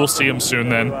 Maybe we'll see him soon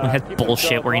then. That's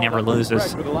bullshit where he never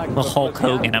loses. The Hulk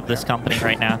Hogan of this company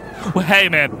right now. Well, hey,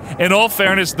 man, in all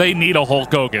fairness, they need a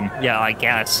Hulk Hogan. Yeah, I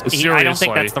guess. Seriously. I don't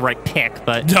think that's the right pick,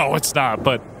 but... No, it's not,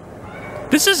 but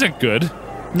this isn't good.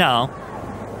 No.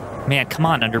 Man, come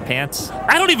on, Underpants.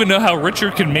 I don't even know how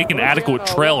Richard can make an adequate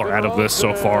trailer out of this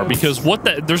so far, because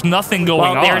there's nothing going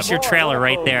on. Well, there's your trailer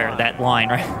right there, that line,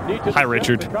 right? Hi,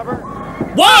 Richard.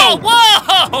 Whoa!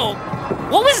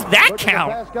 What was that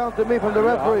count?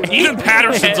 Even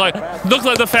Patterson's like, look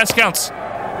like the fast counts.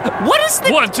 What is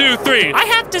the... 1, 2, 3. I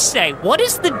have to say, what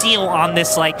is the deal on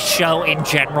this like show in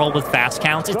general with fast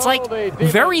counts? It's like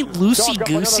very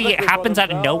loosey-goosey. It happens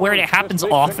out of nowhere, and it happens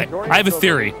often. I have a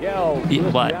theory.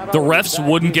 What? The refs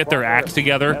wouldn't get their act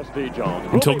together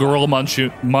until Gorilla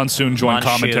Monsoon joined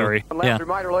commentary. Yeah.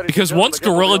 Because once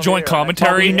Gorilla joined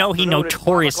commentary... you know he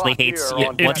notoriously hates...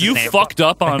 If you fucked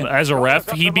up as a ref,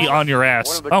 he'd be on your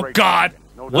ass. Oh, God!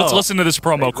 Let's listen to this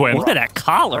promo, Quinn. Look at that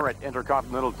collar.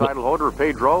 Intercontinental title holder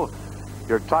Pedro.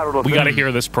 Your title. We got to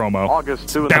hear this promo. August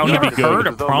 2. Bound to be good. Heard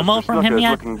a promo from him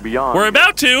yet? We're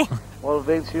about to. Well,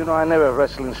 Vince, I never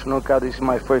wrestled in snooker. This is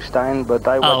my first time, but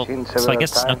I watched him several times. So I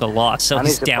guess Snuka lost, so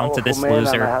he's down to this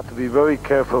loser. I have to be very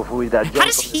careful with that. How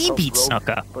does he beat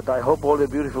Snuka? But I hope all the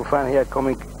beautiful fans here come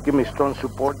and give me strong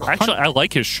support. Actually, I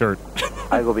like his shirt.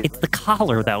 It's the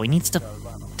collar, though. He needs to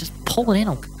just pull it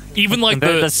in. Even like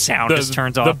the sound just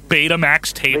turns off. The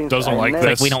Betamax tape doesn't like this.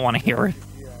 Like we don't want to hear it.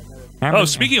 Oh,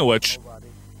 speaking of which,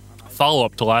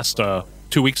 follow-up to last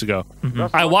 2 weeks ago.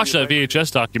 Mm-hmm. I watched that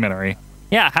VHS documentary.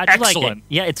 Yeah, how'd you like it?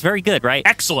 Yeah, it's very good, right?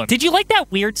 Excellent. Did you like that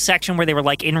weird section where they were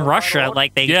like in Russia,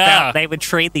 like they would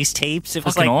trade these tapes? It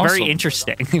was fucking like awesome. very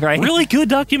interesting, right? Really good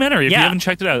documentary. If you haven't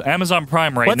checked it out, Amazon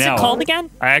Prime now. What's it called again?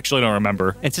 I actually don't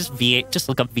remember. It's just just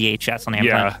look up VHS on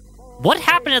Amazon. Yeah. What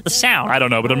happened at the sound? I don't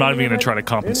know, but I'm not even going to try to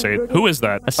compensate. Who is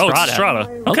that? Estrada. Oh, it's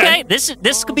Estrada. Okay,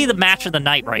 this could be the match of the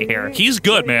night right here. He's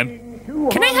good, man.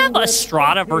 Can I have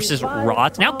Estrada versus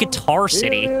Rods? Now Guitar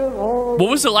City.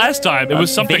 What was it last time? It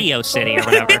was something... Video City or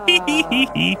whatever.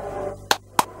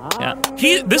 Yeah.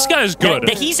 This guy is good.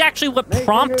 He's actually what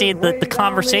prompted the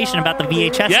conversation about the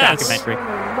VHS documentary.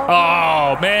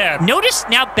 Oh, man. Notice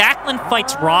now Backlund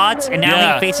fights Rods, and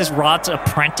now he faces Rods'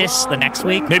 apprentice the next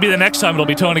week. Maybe the next time it'll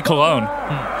be Tony Colon.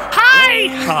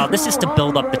 Hi! This is to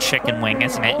build up the chicken wing,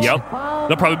 isn't it? Yep.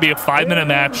 There'll probably be a 5-minute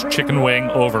match, chicken wing,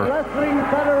 over.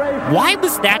 Why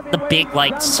was that the big,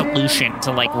 solution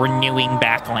to, renewing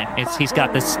Backlund? He's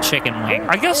got this chicken wing.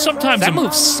 I guess sometimes... That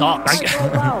move sucks.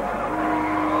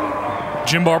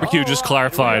 Jim Barbecue just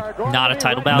clarified. Not a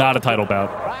title bout? Not a title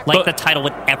bout. Like the title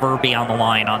would ever be on the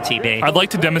line on TV. I'd like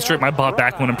to demonstrate my Bob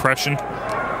Backlund impression.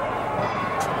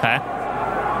 Okay.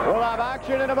 We'll have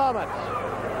action in a moment.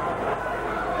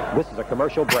 This is a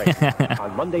commercial break.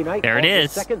 On Monday night, There it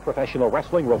is. Second professional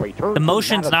wrestling will return. The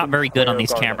motion's to not very good on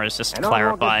these Madison cameras, just to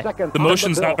Square Garden. clarify. The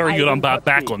motion's not very good on Bob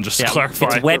Backlund, just to clarify.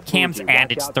 It's webcams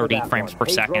and it's 30 frames per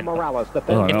second.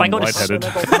 If I go to lightheaded.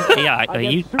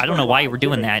 I don't know why you were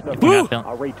doing that. If you're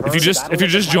not If you're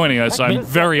just joining us, I'm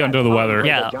very under the weather.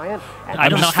 Yeah. I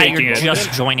don't know just how you're faking it.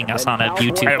 just joining us on a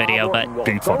YouTube video, but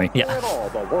Being funny. yeah.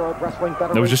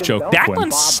 That was just joke.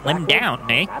 Backlund's slimmed down,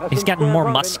 eh? He's gotten more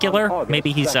muscular.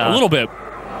 Maybe he's A little bit.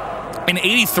 In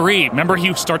 83, remember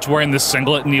he starts wearing this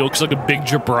singlet and he looks like a big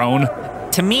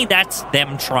jabron? To me, that's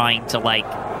them trying to,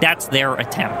 that's their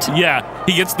attempt. Yeah,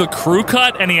 he gets the crew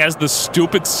cut and he has the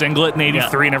stupid singlet in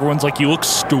 83 and everyone's like, you look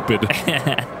stupid.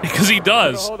 Because he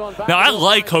does. Now, I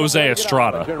like Jose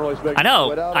Estrada. I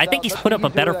know. I think he's put up a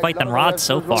better fight than Rod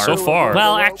so far. So far.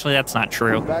 Well, actually, that's not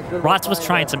true. Rod's was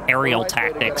trying some aerial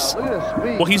tactics.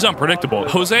 Well, he's unpredictable.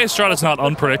 Jose Estrada's not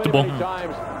unpredictable.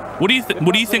 What do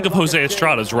you think of Jose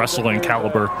Estrada's wrestling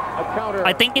caliber?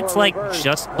 I think it's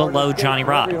just below Johnny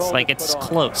Rod's. It's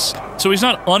close. So he's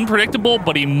not unpredictable,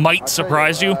 but he might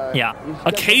surprise you? Yeah.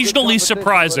 Occasionally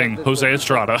surprising Jose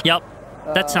Estrada. Yep.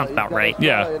 That sounds about right.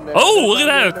 Yeah. Oh, look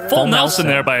at that. Full Nelson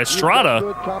there by Estrada.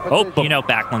 Oh, but You know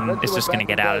Backlund is just going to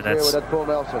get out of this.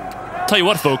 tell you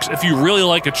what, folks, if you really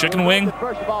like a chicken wing,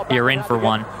 You're in for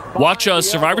one. watch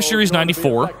Survivor Series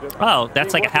 94. Oh,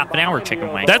 that's like a half an hour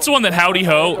chicken wing. That's the one that Howdy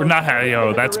Ho, or not Howdy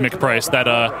Ho, that's Mick Price, that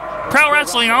Pro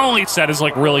Wrestling Only said is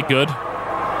really good.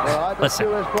 Listen,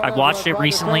 I watched it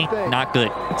recently. Not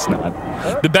good. It's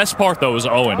not. The best part, though, is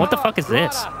Owen. What the fuck is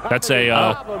this? That's a,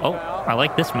 I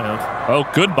like this move. oh,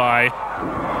 goodbye.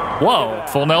 Whoa.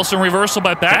 Full Nelson reversal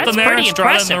by Backlund That's there. pretty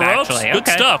Estrada in the impressive, ropes. actually. Good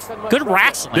Okay. stuff. Good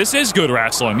wrestling. This is good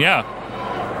wrestling, yeah.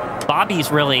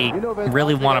 Bobby's really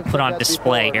want to put on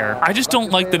display here. I just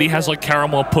don't like that he has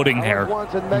caramel pudding hair.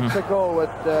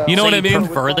 You know So what I you mean?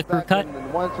 prefer the crew cut?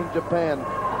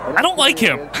 I don't like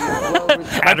him.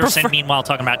 Anderson, meanwhile,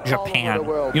 talking about Japan.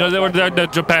 You know, they were the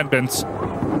Japan bins.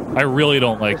 I really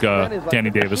don't like Danny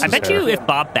Davis. I bet you if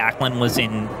Bob Backlund was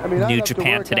in New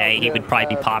Japan today, he would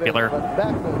probably be popular.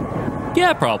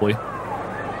 Yeah, probably.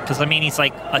 Because, he's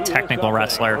a technical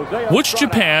wrestler. Which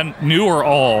Japan, new or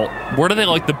all? Where do they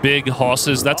like the big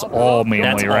hosses? That's all mainly,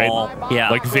 That's right? all, yeah.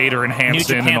 Like Vader and New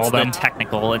Hansen and Japan's all the them.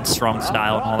 technical and strong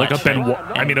style and all Like that a Ben,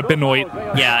 shit. a Benoit.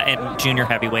 Yeah, and junior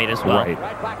heavyweight as well.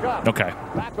 Right. Okay.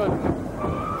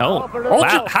 Oh,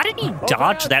 wow. How did he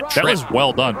dodge that trip? That was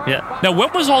well done. Yeah. Now,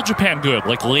 when was All Japan good?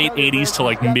 Late 80s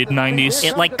to mid 90s?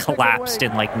 It collapsed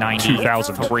in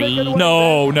 93.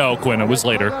 No, Quinn. It was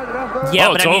later. Yeah,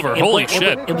 oh, but it's over. Holy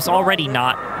shit. It was already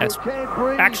not as.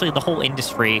 Actually, the whole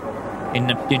industry in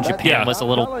Japan was a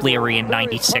little bleary in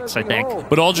 96, I think.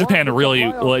 But All Japan really,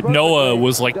 Noah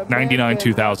was 99,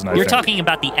 2000, I You're think. talking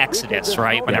about the Exodus,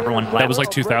 right? When everyone left. That was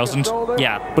 2000?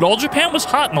 Yeah. But All Japan was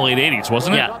hot in the late 80s,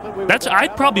 wasn't it? Yeah.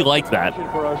 I'd probably like that.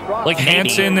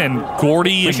 Hansen and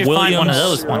Gordy We and should Williams. find one of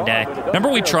those one day. Remember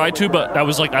we tried to, but I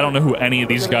was I don't know who any of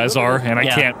these guys are, and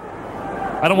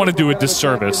I don't want to do a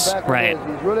disservice. Right.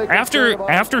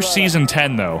 After season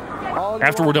 10, though,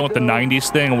 after we're done with the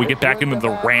 90s thing and we get back into the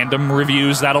random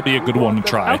reviews, that'll be a good one to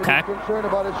try. Okay.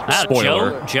 Wow,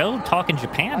 Spoiler. Joe talking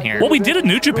Japan here. Well, we did a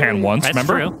New Japan once, That's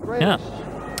remember? true. Yeah.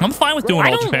 I'm fine with doing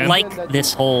I All don't Japan. like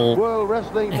this whole.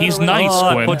 He's nice,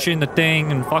 I Quinn. put you in the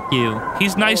thing and fuck you.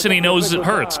 He's nice and he knows it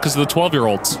hurts because of the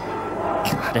 12-year-olds.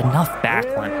 God, enough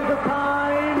Backlund.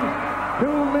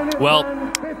 Well,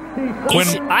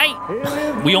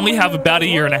 Quinn, we only have about a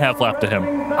year and a half left to him.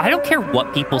 I don't care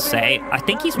what people say. I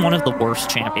think he's one of the worst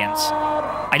champions.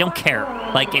 I don't care.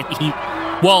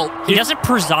 He doesn't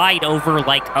preside over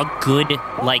a good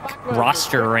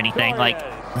roster or anything.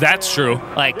 That's true.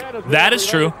 That is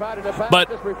true.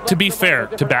 But to be fair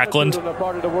to Backlund,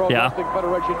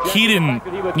 he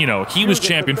didn't, he was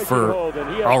champion for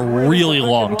a really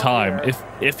long time.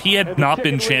 If he had not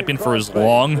been champion for as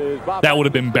long, that would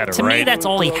have been better, To right? me, that's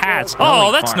all he has.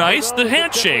 Oh, that's nice. The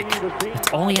handshake. That's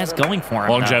all he has going for him.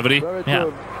 though. Longevity.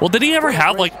 Yeah. Well, did he ever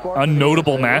have a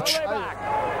notable match?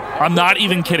 I'm not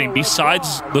even kidding.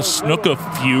 Besides the Snuka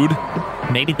feud,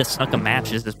 Maybe the Snuka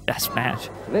match is his best match.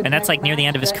 And that's near the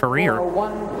end of his career.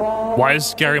 why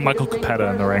is Gary Michael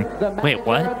Capetta in the ring? Wait,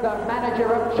 what?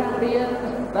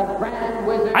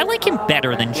 I like him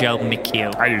better than Joe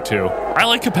McHugh. I do too. I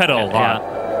like Capetta a lot.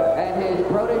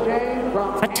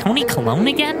 Is that Tony Colon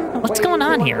again? What's going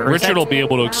on here? Or is Richard that- will be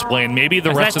able to explain. Maybe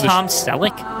the Is rest that of the Tom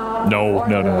Selleck? No.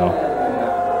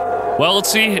 Well,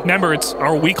 let's see. Remember, it's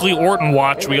our weekly Orton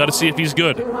watch. We got to see if he's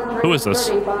good. Who is this?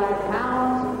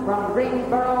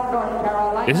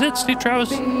 Is it Steve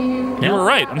Travis? You were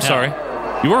right. I'm sorry.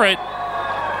 You were right.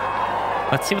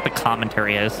 Let's see what the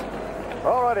commentary is.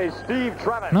 everybody, Steve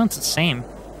Travis. No, it's the same.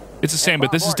 It's the same,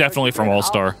 but this is definitely from All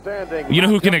Star. You know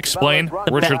who can explain?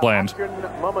 Richard Land.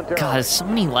 God, so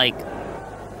many, like,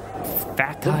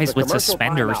 fat guys with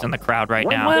suspenders in the crowd right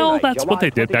now. Well, that's what they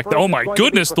did back then. Oh my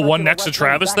goodness, the one next to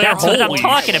Travis there. That's what I'm Holy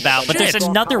talking about, but there's shit.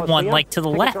 another one, like, to the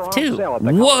left, too.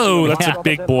 Whoa, that's a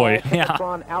big boy.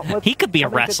 Yeah. He could be a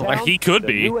wrestler. He could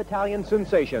be. The new Italian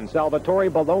sensation, Salvatore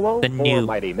Balolo. The new.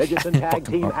 Mighty Midgets and Tag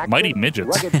Team Action. Mighty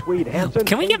Midgets. Rugged Swede Hansen,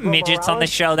 Can we get midgets on the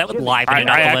show? That would liven it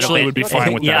up I a little actually bit. would be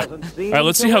fine with Yeah. that. All right,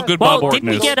 let's see how good Well, Bob Orton didn't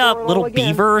we is. get a little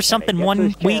beaver or something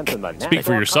one week? Speak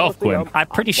for yourself, Quinn. I'm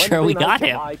pretty sure we got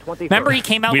him. Remember he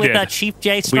came out We with did. Chief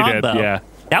J We Strongbow? did, yeah.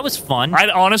 That was fun. I'd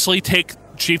honestly take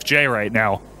Chief J right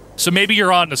now. So maybe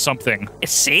you're on to something.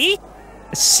 See?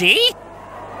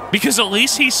 Because at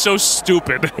least he's so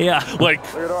stupid. Yeah. Like,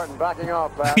 Look at Orton backing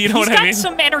off, Pat. you know He's what I got mean?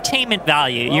 some entertainment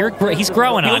value. He's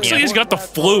growing He on looks you. like he's got the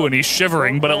flu and he's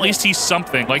shivering, but at least he's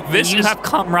something. Like, this You is... have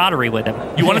camaraderie with him.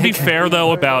 You want to be fair,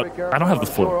 though, about... I don't have the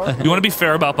flu. You want to be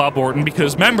fair about Bob Orton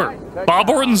because, remember, Bob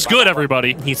Orton's good,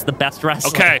 everybody. He's the best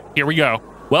wrestler. Okay, here we go.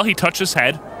 Well, he touched his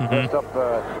head.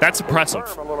 That's impressive.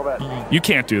 A little bit. You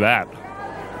can't do that.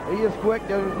 He is quick,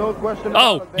 there's no question.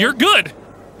 Oh, you're good.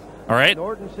 All right.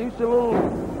 Orton seems a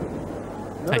little.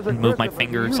 I can move my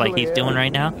fingers like he's doing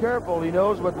right now. Careful, he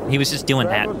knows what He was just doing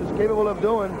that. Travis is capable of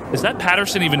doing. Is that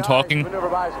Patterson even talking? Maneuver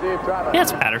by Steve Travis. Yeah,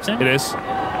 it's Patterson. It is.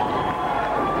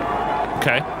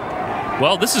 Okay.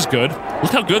 Well, this is good.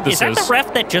 Look how good this Is that the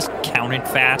ref that just counted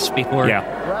fast before? Yeah.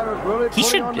 Travis really He putting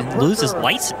should on the lose his pressure.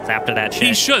 license after that shit.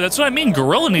 He should. That's what I mean.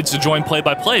 Gorilla needs to join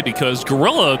play-by-play because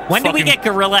Gorilla. When do we fucking- get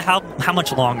Gorilla? How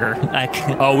much longer? Like,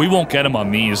 Oh, we won't get him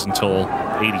on these until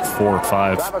 84 or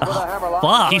 5. Travis with a hammerlock.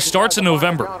 fuck. He starts in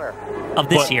November. Of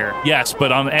this But- year. Yes,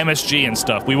 but on MSG and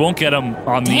stuff, we won't get him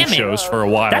on Damn these it. shows for a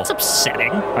while. That's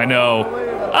upsetting. I know.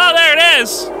 Oh, there it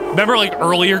is. Remember, like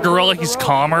earlier, Gorilla, he's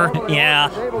calmer. Yeah.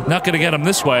 Not gonna get him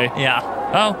this way. Yeah.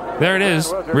 Oh, there it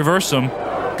is. Reverse him.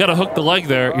 Gotta hook the leg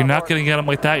there. You're not gonna get him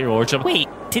like that, Your Lordship. Wait,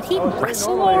 did he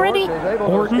wrestle already?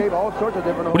 Orton?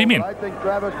 What do you mean?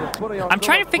 I'm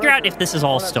trying to figure out if this is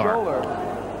All-Star.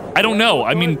 I don't know.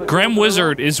 I mean, Graham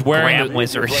Wizard is wearing Graham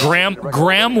Wizard.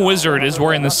 Graham Wizard is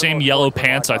wearing the same yellow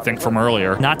pants I think from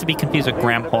earlier. Not to be confused with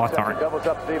Graham Hawthorne. Doubles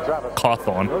up Steve Travis.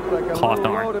 Cawthorn.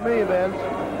 Hawthorne.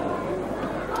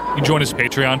 You join his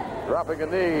Patreon? Dropping a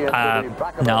knee into the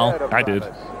back of no. the head of I did.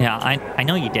 Travis. Yeah, I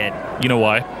know you did. You know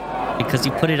why? Because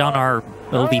you put it on our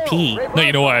OVP. No,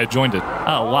 you know why I joined it.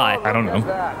 Oh, why? I don't know.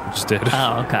 I just did.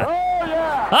 Oh, okay.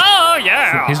 Oh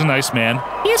yeah. He's a nice man.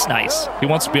 He is nice. He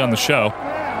wants to be on the show.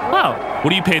 Wow. What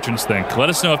do you patrons think? Let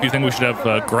us know if you think we should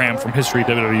have Graham from History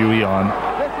WWE on.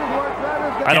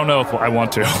 I don't know if I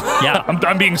want to. Yeah.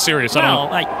 I'm being serious. I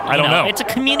No, don't know. It's a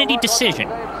community decision.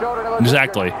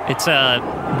 Exactly. It's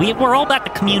we're all about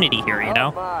the community here, you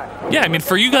know? Yeah, I mean,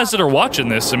 for you guys that are watching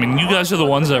this, I mean, you guys are the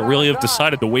ones that really have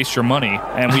decided to waste your money,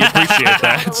 and we appreciate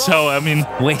that. So, I mean,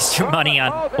 Waste your money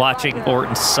on watching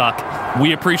Orton suck.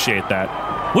 we appreciate that.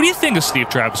 What do you think of Steve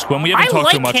Travis, Quinn? We haven't I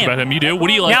talked too like much him. about him. You do? What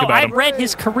do you like Now, about I him? read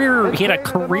his career. He had a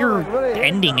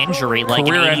career-ending injury, like in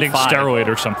Career-ending 85. steroid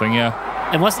or something, yeah.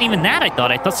 It wasn't even that, I thought.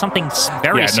 I thought something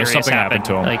very Yeah, no, serious something happened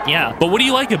to him. Like, yeah. But what do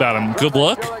you like about him? Good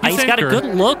look? You He's think, got a or-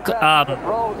 good look.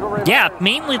 Yeah,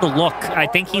 mainly the look. I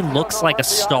think he looks like a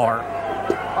star.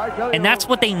 And that's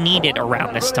what they needed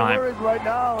around this time.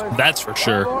 That's for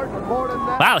sure.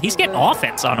 Wow, he's getting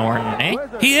offense on Orton, eh?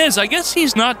 He is. I guess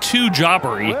he's not too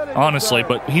jobbery, honestly,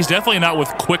 but he's definitely not with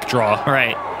quick draw.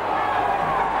 Right.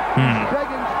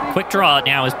 Quick Draw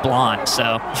now is blonde,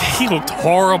 so He looked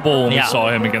horrible when Yeah. we saw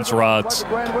him against Rods.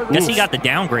 guess he got the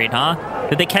downgrade, huh?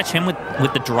 Did they catch him with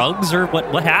the drugs, or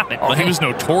what happened? Oh, he was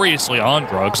notoriously on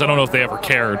drugs. I don't know if they ever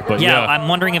cared, but Yeah, yeah. I'm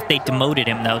wondering if they demoted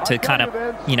him, though, to kind of,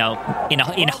 you know,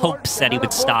 in hopes that he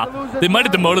would stop. They might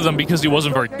have demoted him because he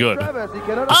wasn't very good,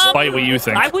 despite what you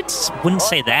think. I wouldn't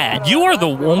say that. You are the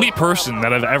only person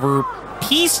that I've ever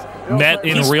He's met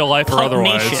in he's real life or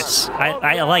otherwise. pugnacious.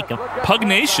 I like him.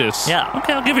 Pugnacious. Yeah.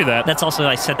 Okay, I'll give you that. That's also,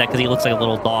 I said that because he looks like a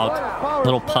little dog,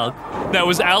 little pug. That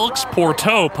was Alex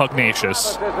Porto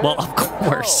pugnacious. Well, of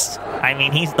course. I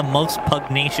mean, he's the most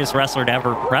pugnacious wrestler to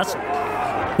ever wrestle.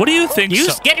 What do you think?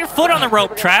 Get your foot on the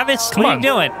rope, Travis. Come what are on. you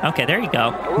doing? Okay, there you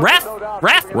go. Ref.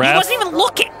 He wasn't even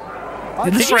looking.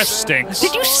 This you ref s- stinks.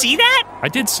 Did you see that? I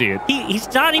did see it.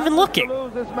 He's not even looking.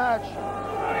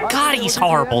 God, he's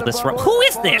horrible, this ref. Who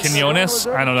is this? Quinones?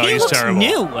 I don't know. He He's looks terrible.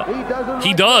 new.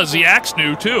 He does. He acts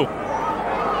new, too.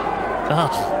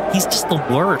 Ugh, he's just the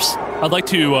worst. I'd like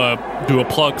to do a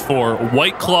plug for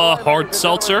White Claw Hard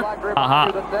Seltzer,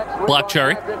 Uh-huh. Black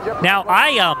Cherry. Now,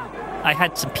 I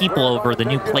had some people over the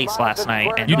new place last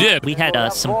night. And You did? We had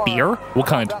some beer. What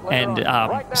kind? And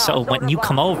so when you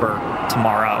come over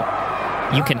tomorrow,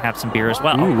 you can have some beer as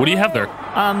well. Ooh, what do you have there?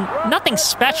 Nothing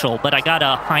special, but I got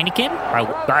a Heineken.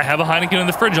 I have a Heineken in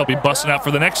the fridge. I'll be busting out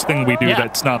for the next thing we do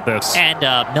that's not this. And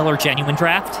Miller Genuine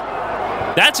Draft.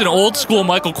 That's an old school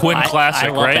Michael Quinn classic,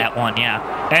 I love right? that one,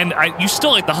 yeah. And you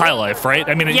still like the High Life, right?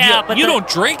 I mean, but you don't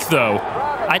drink, though.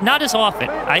 Not as often.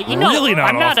 Really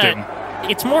not often.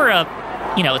 It's more a,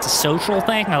 it's a social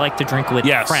thing. I like to drink with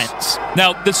friends.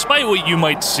 Now, despite what you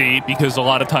might see, because a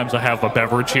lot of times I have a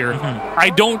beverage here, I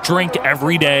don't drink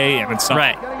every day, and it's not...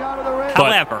 Right.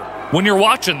 But however... when you're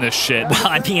watching this shit... Well,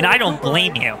 I mean, I don't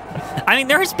blame you. I mean,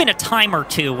 there has been a time or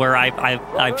two where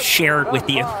I've shared with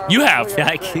you. You have.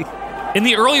 In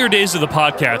the earlier days of the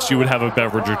podcast, you would have a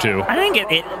beverage or two. I think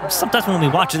it sometimes when we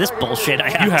watch this bullshit, I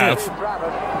have to.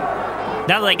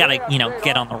 Now that I gotta,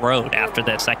 get on the road after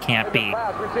this, I can't be,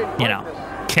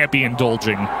 Can't be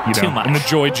indulging, too much in the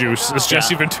joy juice, as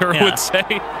Jesse Ventura would say.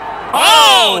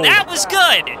 Oh, that was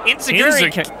good.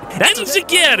 Inzaguri.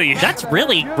 Inzaguri. That's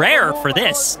really rare for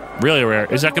this. Really rare.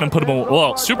 Is that going to put him?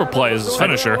 Well, super play is his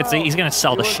finisher. He's going to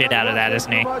sell the shit out of that,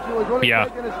 isn't he? Yeah.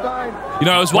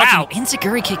 I was watching. Wow,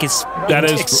 Inzaguri kick is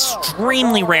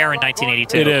extremely rare in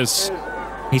 1982. It is.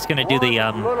 He's going to do the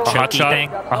hot shot thing.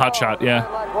 A hot shot,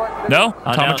 yeah. No,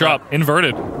 atomic drop,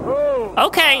 inverted.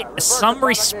 Okay, some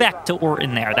respect to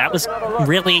Orton there. That was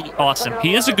really awesome.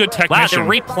 He is a good technician. Wow,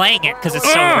 they're replaying it because it's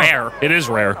so rare. It is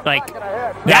rare.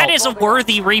 That is a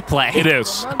worthy replay. It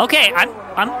is. Okay,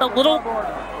 I'm a little...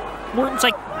 Orton's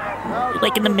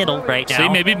like in the middle right now. See,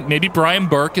 maybe Brian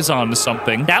Burke is on to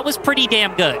something. That was pretty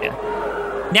damn good.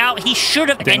 Now, he should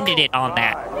have ended it on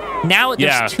that. Now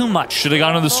there's too much. Should have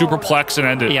gone to the superplex and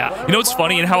ended it. Yeah. You know what's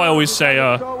funny, and how I always say...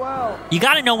 you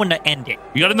got to know when to end it.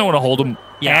 You got to know when to hold them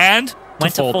and when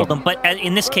to fold them. But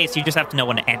in this case, you just have to know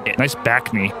when to end it. Nice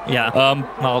back knee. Yeah.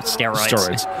 Well,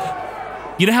 steroids.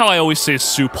 You know how I always say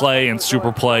suplex and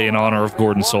super play in honor of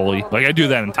Gordon Soley? Like, I do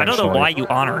that intentionally. I don't know why you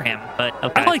honor him, but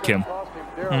okay. I like him.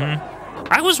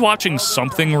 I was watching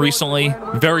something recently,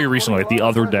 very recently, the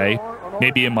other day,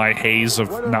 maybe in my haze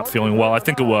of not feeling well. I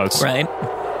think it was. Right.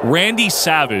 Randy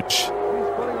Savage.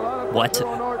 What?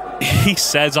 He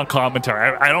says on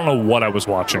commentary. I don't know what I was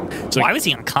watching. Why was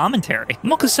he on commentary?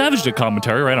 Well, because Savage did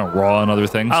commentary, right, on Raw and other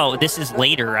things. Oh, this is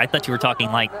later. I thought you were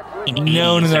talking like in the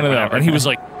No. 80s. And he was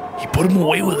like, he put him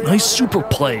away with a nice super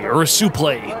play or a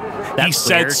suplex. He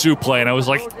said suplex, and I was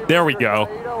like, there we go.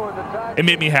 It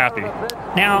made me happy.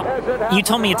 Now, you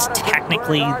told me it's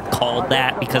technically called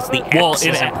that because the X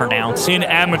isn't pronounced. In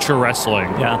amateur wrestling.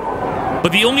 Yeah.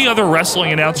 But the only other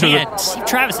wrestling announcer Steve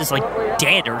Travis is like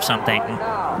dead or something.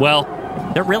 Well,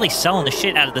 they're really selling the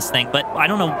shit out of this thing, but I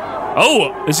don't know.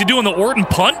 Oh, is he doing the Orton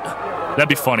punt? That'd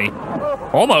be funny.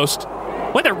 Almost.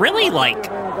 Well, they're really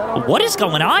like, what is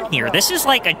going on here? This is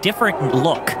like a different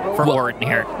look for Orton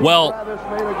here. Well,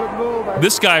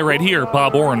 this guy right here,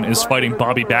 Bob Orton, is fighting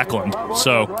Bobby Backlund.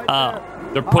 So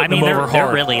they're putting him over hard.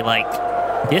 They're really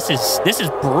like, this is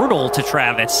brutal to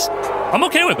Travis. I'm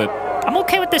okay with it. I'm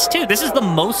okay with this too. This is the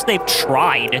most they've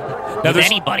tried with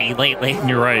anybody lately.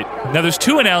 You're right. Now, there's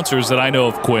two announcers that I know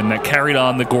of, Quinn, that carried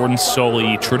on the Gordon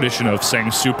Soley tradition of saying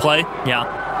suplex.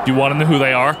 Yeah. Do you want to know who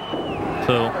they are?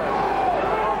 Who?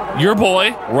 Your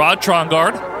boy, Rod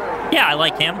Trongard. Yeah, I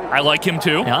like him. I like him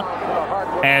too.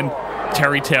 Yeah. And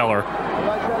Terry Taylor.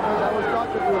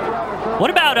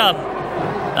 What about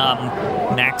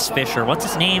Max Fisher? What's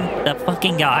his name? That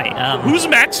fucking guy. Who's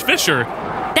Max Fisher?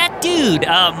 That dude.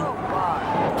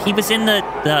 He was in the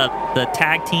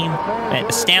tag team.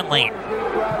 Stan Lane.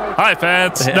 Hi,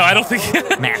 fans. No, I don't think...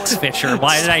 Max Fisher.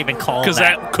 Why did I even call him that? Because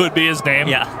that could be his name.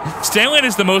 Yeah. Stan Lane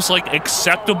is the most,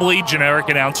 acceptably generic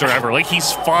announcer ever.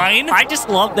 He's fine. I just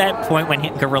love that point when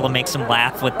Gorilla makes him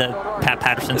laugh with the Pat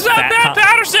Patterson's fat. Pat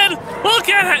Patterson! Look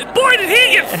at it! Boy, did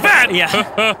he get fat!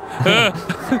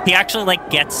 Yeah. He actually,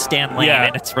 gets Stan Lane,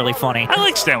 and it's really funny. I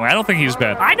like Stan Lane. I don't think he's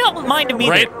bad. I don't mind him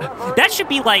either. Right? That should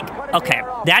be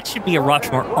that should be a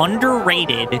Rushmore.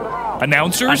 Underrated...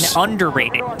 announcers?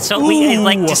 Underrated. So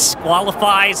it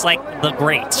disqualifies the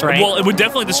greats, right? Well, it would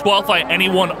definitely disqualify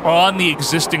anyone on the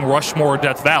existing Rushmore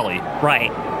Death Valley.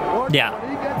 Right.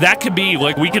 Yeah. That could be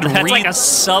we could That's like a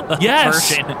sub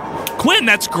version. Quinn,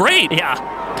 that's great.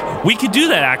 Yeah. We could do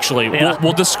that actually. Yeah.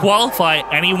 We'll disqualify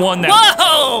anyone that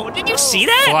Whoa! Did you see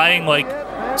that? Flying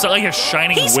is that like a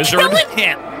shining He's wizard? Killing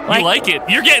him. You like it.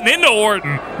 You're getting into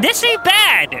Orton. This ain't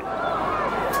bad.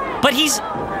 But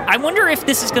I wonder if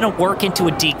this is going to work into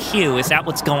a DQ. Is that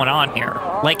what's going on here?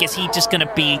 Is he just going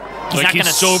to be...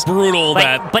 He's so brutal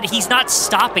that... But he's not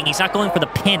stopping. He's not going for the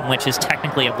pin, which is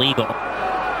technically illegal.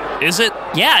 Is it?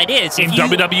 Yeah, it is. In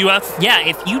WWF? Yeah,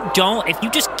 if you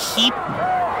just keep...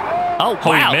 Oh, Oh,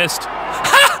 wow. he missed.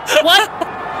 What?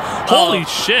 Holy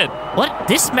shit.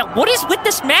 What is with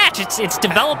this match? It's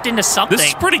developed into something. This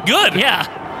is pretty good. Yeah.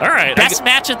 All right. Best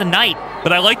match of the night.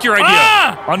 But I like your idea.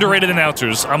 Ah! Underrated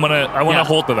announcers. I want to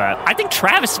hold to that. I think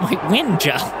Travis might win,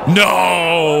 Joe.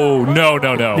 No.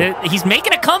 He's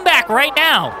making a comeback right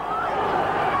now.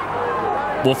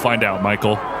 We'll find out,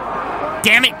 Michael.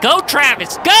 Damn it. Go,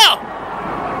 Travis. Go!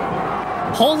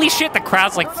 Holy shit, the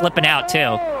crowd's like flipping out,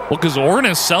 too. Well, because Orton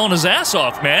is selling his ass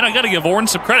off, man. I got to give Orton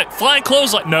some credit. Flying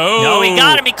clothesline. No, he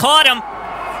got him. He caught him.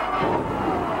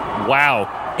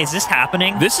 Wow. Is this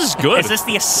happening? This is good. Is this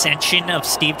the ascension of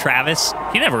Steve Travis?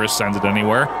 He never ascended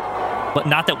anywhere. But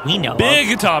not that we know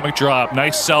Big of. atomic drop.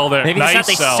 Nice sell there. Maybe nice it's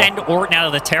that they sell. send Orton out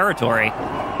of the territory.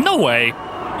 No way.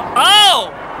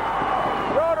 Oh!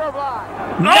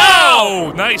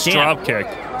 No! Nice Damn. drop kick.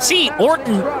 See,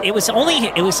 Orton, it was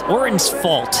Orton's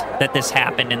fault that this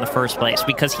happened in the first place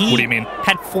because he What do you mean?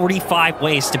 had 45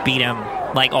 ways to beat him,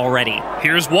 like, already.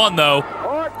 Here's one, though.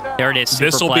 There it is.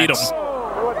 This'll beat superplex. him.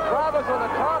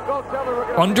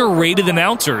 Underrated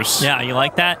announcers. Yeah, you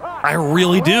like that? I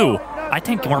really do. I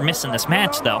think we're missing this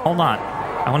match, though. Hold on.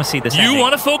 I want to see this. You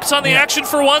want to focus on the action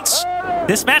for once?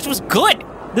 This match was good.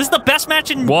 This is the best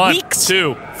match in 1, weeks.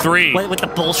 2, 3. With the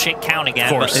bullshit count again.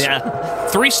 Of course. But, yeah.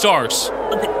 3 stars.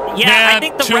 Yeah, I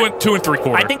think the 2 and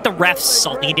 3/4. I think the ref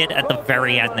sullied it at the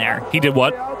very end there. He did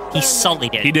what? He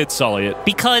sullied it. He did sully it.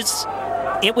 Because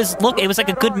it was like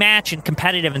a good match and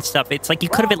competitive and stuff. It's like you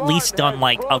could have at least done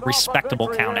like a respectable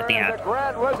count at the end.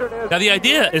 Now, the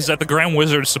idea is that the Grand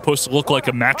Wizard is supposed to look like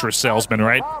a mattress salesman,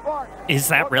 right? Is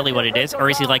that really what it is? Or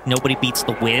is he like nobody beats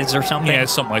the Wiz or something? Yeah,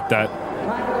 something like that.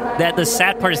 That the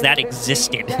sad part is that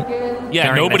existed. Yeah,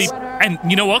 during nobody... this. And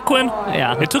you know what, Quinn?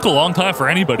 Yeah. It took a long time for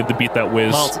anybody to beat that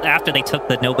Wiz. Well, after they took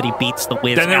the nobody beats the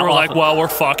Wiz. Then they out were off like, of- well, we're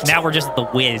fucked. now we're just the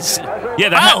Wiz.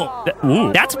 Yeah,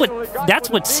 ooh. That's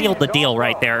what sealed the deal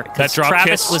right there. 'Cause That drop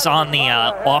Travis kick? was on the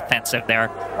offensive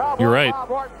there. You're right.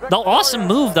 The awesome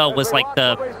move though was like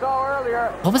the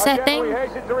what was that thing?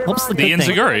 What was the good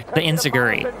thing? Enziguri. The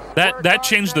Enziguri. That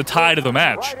changed the tide of the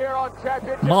match.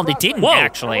 Well, they didn't Whoa.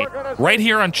 actually. Right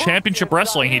here on Championship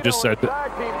Wrestling, he just said.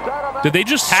 Did they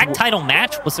just... Tag title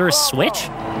match? Was there a switch?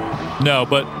 No,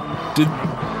 but... Did...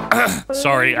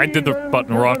 Sorry, I did the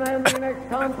button wrong.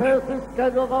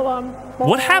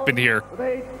 What happened here?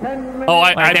 Oh,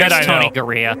 I bet I Tony know.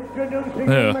 Garea.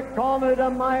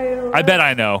 I bet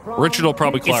I know. Richard will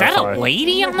probably Is clarify. that a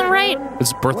lady on the right?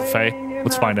 It's Bertha Faye.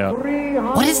 Let's find out.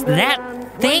 What is that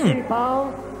thing?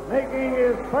 Making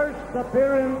his first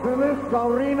appearance in this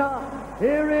arena,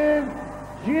 here is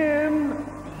Jim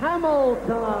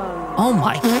Hamilton. Oh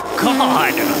my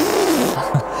god!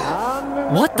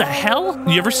 What the hell?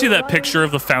 You ever see that picture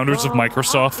of the founders of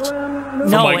Microsoft?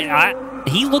 No, like-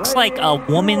 he looks like a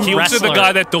woman He looks wrestler. like the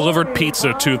guy that delivered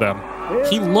pizza to them.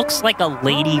 He looks like a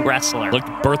lady wrestler.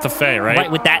 Like Bertha Faye, right?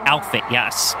 Right, with that outfit,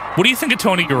 yes. What do you think of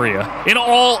Tony Garea? In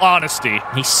all honesty.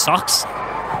 He sucks.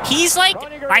 He's like,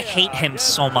 I hate him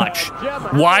so much.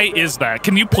 Why is that?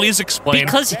 Can you please explain?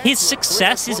 Because his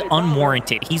success is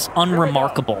unwarranted. He's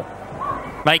unremarkable.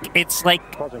 Like, it's like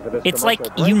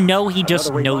you know he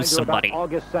just knows somebody.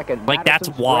 Like, that's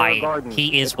why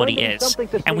he is what he is.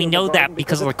 And we know that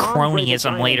because of the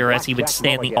cronyism later as he would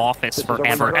stay in the office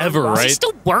forever. Forever, Does he right?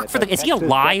 still work for the... Is he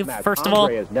alive, first of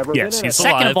all? Yes, he's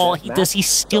Second alive. of all, does he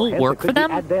still work for them?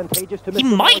 He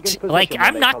might. Like,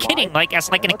 I'm not kidding. Like,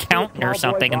 as like an accountant or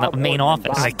something in the main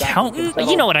office. An accountant?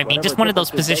 You know what I mean. Just one of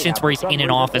those positions where he's in an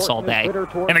office all day.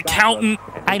 An accountant?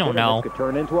 I don't know.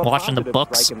 Watching the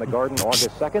books.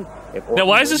 Now,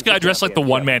 why is this guy dressed like the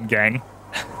one-man gang?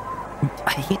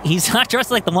 He's not dressed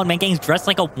like the one-man gang. He's dressed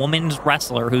like a woman's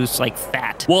wrestler who's, like,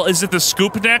 fat. Well, is it the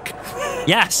scoop neck?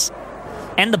 Yes.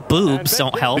 And the boobs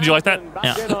don't help. Did you like that?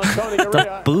 Yeah.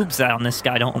 The boobs on this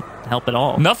guy don't help at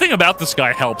all. Nothing about this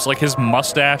guy helps. Like his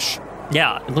mustache.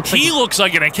 Yeah. It looks He like looks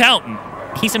like an accountant.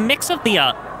 he's a mix of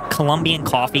the Colombian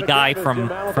coffee guy from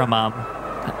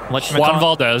Juan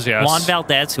Valdez, yes. Juan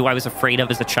Valdez, who I was afraid of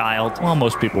as a child. Well,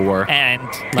 most people were. And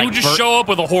He like would just show up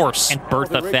with a horse. and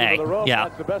Bertha Faye. Yeah.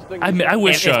 I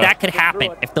wish... If that could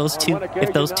happen, if those two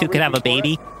could have a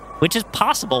baby, which is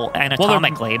possible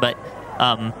anatomically, but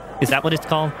is that what it's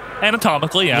called?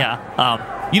 anatomically, yeah.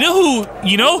 Yeah.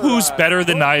 You know who's better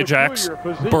than Nia Jax?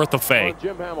 Bertha Faye.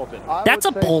 That's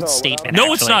a bold statement.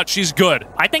 No, it's actually. not. She's good.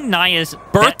 I think Nia's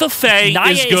Bertha Faye Nia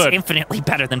is good. infinitely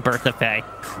better than Bertha Faye.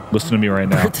 Listen to me right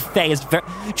now. Bertha Faye is very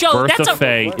Joe. Bertha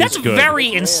Faye that's is good.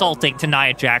 very insulting to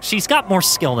Nia Jax. She's got more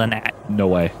skill than that. No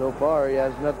way. So far, he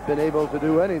has not been able to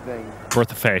do anything.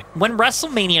 Bertha Faye. When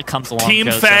WrestleMania comes along, Team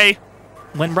Joseph, Faye.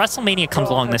 when WrestleMania comes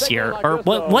along this year, or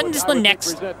when's the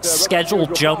next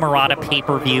scheduled Joe Murata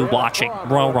pay-per-view watching?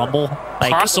 Royal Rumble?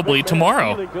 Like, Possibly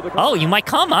tomorrow. oh, you might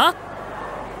come, huh?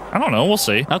 I don't know. We'll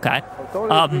see. Okay.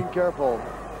 Be careful.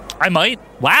 I might.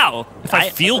 Wow. If I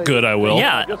feel good, I will.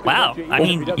 Yeah, wow. I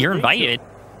mean, you're invited.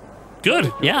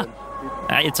 Good. Yeah.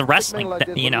 It's a wrestling,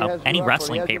 any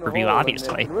wrestling pay-per-view,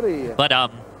 obviously. But,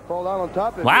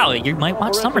 wow, you might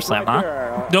watch SummerSlam,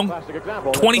 huh? No,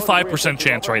 25%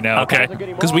 chance right now, okay?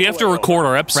 Because we have to record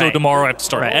our episode Right. tomorrow. I have to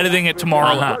start editing it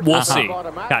tomorrow. We'll see.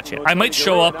 Gotcha. I might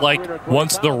show up, like,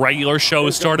 once the regular show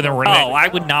is started and Oh, Renee, I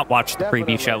would not watch the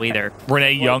preview show either.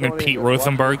 Renee Young and Pete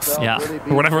Rothenberg. Yeah.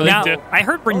 Or whatever Now, they did. I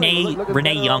heard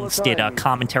Renee Young's did a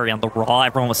commentary on the Raw.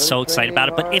 Everyone was so excited about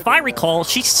it. But if I recall,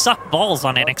 she sucked balls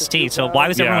on NXT. So why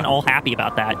was everyone all happy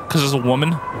about that? Because as a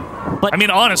woman? But I mean,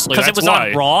 honestly, because that's it was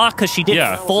why. on Raw. Because she did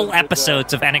Yeah. full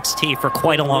episodes of NXT for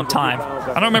quite a long time.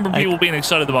 I don't remember people being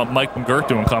excited about Mike McGirt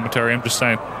doing commentary. I'm just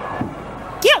saying.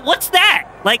 Yeah, what's that?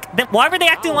 Like, why were they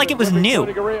acting like it was new?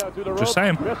 Just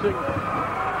saying.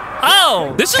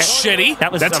 Oh, This is shitty.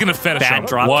 That was That's a going to finish bad him.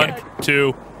 drop 1, kick.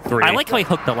 2, 3. I like how he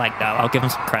hooked the leg, though. I'll give him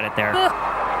some credit there.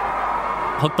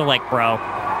 Hook the leg, bro.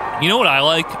 You know what I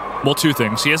like? Well, two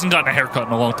things. He hasn't gotten a haircut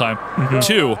in a long time. Mm-hmm.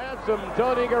 Two,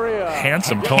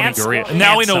 Handsome Tony Handsome. Garea.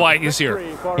 Now we know Handsome. why he's here.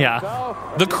 Yeah.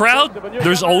 The crowd,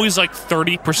 there's always like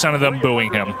 30% of them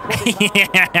booing him.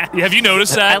 Have you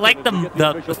noticed that? I like the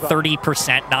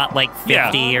 30%, not like 50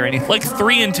 Yeah. or anything. Like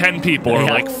 3 in 10 people are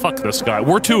Yeah. like, fuck this guy.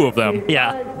 We're 2 of them.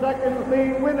 Yeah.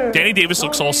 Danny Davis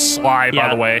looks all sly, by Yeah.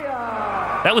 the way.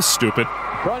 That was stupid.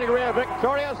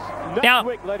 Now,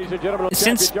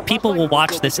 since people will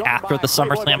watch this after the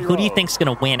SummerSlam, who do you think's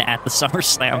going to win at the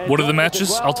SummerSlam? What are the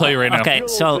matches? I'll tell you right now. Okay,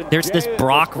 so there's this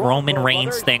Brock Roman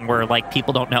Reigns thing where like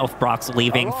people don't know if Brock's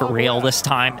leaving for real this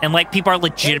time, and like people are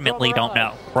legitimately don't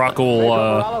know. Brock will,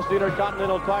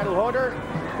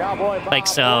 Like,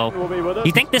 so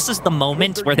you think this is the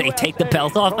moment where they take the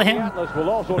belt off of him?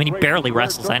 I mean, he barely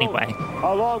wrestles anyway.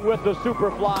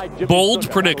 bold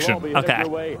prediction.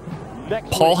 Okay.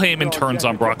 Paul Heyman turns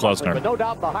on Brock Lesnar.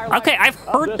 Okay, I've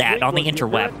heard that on the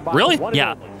interweb. Really?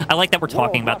 Yeah, I like that we're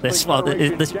talking about this. Well,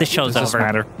 this show's Does this over.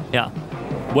 matter? Yeah.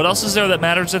 What else is there that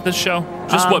matters at this show?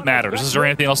 Just what matters. Is there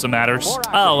anything else that matters?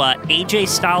 Oh, AJ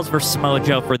Styles versus Samoa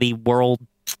Joe for the World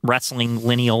Wrestling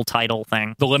Lineal title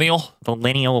thing. The lineal? The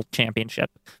Lineal Championship.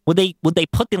 Would they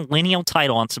put the Lineal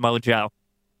title on Samoa Joe?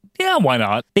 Yeah, why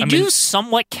not? They I do mean,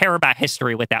 somewhat care about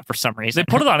history with that for some reason.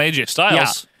 they put it on AJ Styles.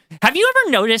 Yeah. Have you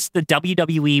ever noticed the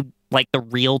WWE, like the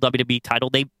real WWE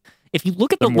title? If you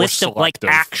look at the They're more list of like selective.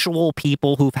 actual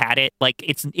people who've had it, like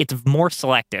it's more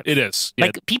selective. It is. Yeah,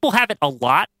 Like people have it a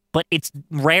lot, but it's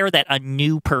rare that a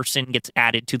new person gets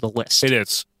added to the list. it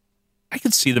is. I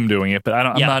could see them doing it, but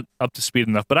Yeah. I'm not up to speed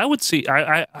enough. But I would see.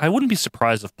 I wouldn't be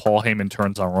surprised if Paul Heyman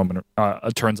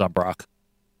turns on Brock.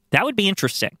 That would be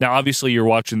interesting. Now, obviously, you're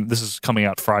watching. This is coming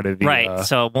out Friday, the Right.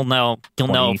 So we'll know. You'll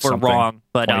know if we're 20-something, wrong.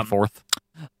 But 24th.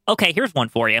 okay, here's one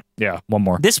for you. Yeah, one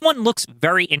more. This one looks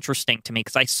very interesting to me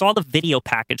because I saw the video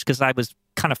package because I was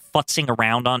kind of futzing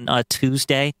around on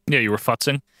Tuesday. Yeah, you were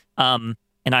futzing. And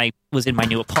I was in my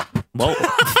new apartment. Whoa.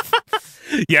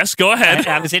 Yes, go ahead.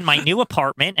 I was in my new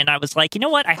apartment, and I was like, you know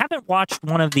what? I haven't watched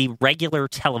one of the regular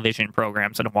television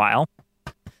programs in a while.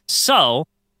 So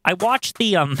I watched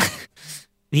the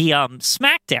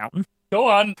SmackDown, Go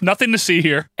on. Nothing to see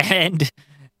here. and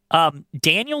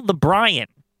Daniel the Bryan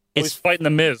He's is fighting the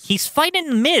Miz. he's fighting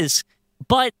the Miz,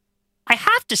 but I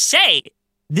have to say,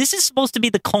 this is supposed to be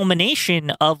the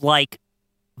culmination of like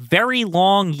very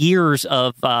long years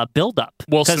of buildup.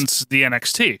 Well, 'Cause- since the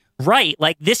NXT. right,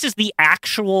 like this is the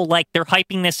actual like they're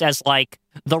hyping this as like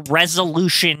the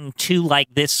resolution to like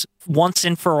this once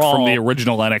and for all From the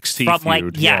original NXT from feud. like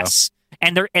yeah. yes.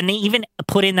 And they even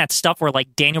put in that stuff where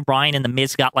like Daniel Bryan and the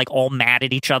Miz got like all mad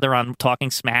at each other on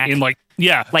talking smack. In like,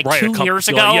 yeah. like right, 2 years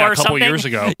ago yeah, or a couple something. years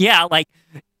ago. Yeah, like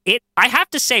it. I have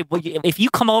to say, if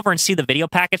you come over and see the video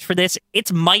package for this,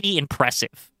 it's mighty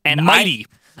impressive. And Mighty.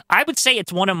 I would say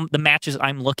it's one of the matches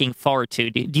I'm looking forward to.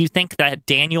 Do you think that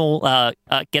Daniel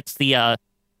gets the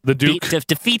Duke.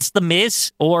 defeats the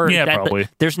Miz, or Yeah, that probably.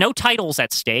 there's no titles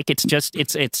at stake? It's just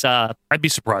it's I'd be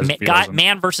surprised if he doesn't.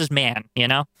 man versus man. You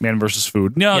know. Man versus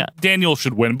food. No, Yeah. Daniel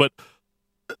should win, but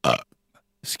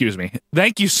Excuse me.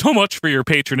 Thank you so much for your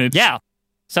patronage. Yeah.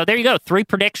 So there you go. 3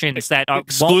 predictions that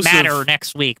won't matter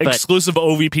next week. But exclusive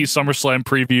OVP SummerSlam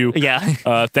preview.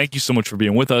 Yeah. Thank you so much for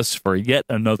being with us for yet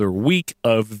another week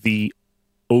of the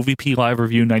OVP Live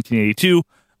Review 1982.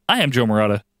 I am Joe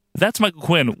Murata. That's Michael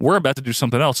Quinn. We're about to do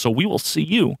something else, so we will see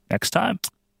you next time.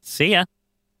 See ya.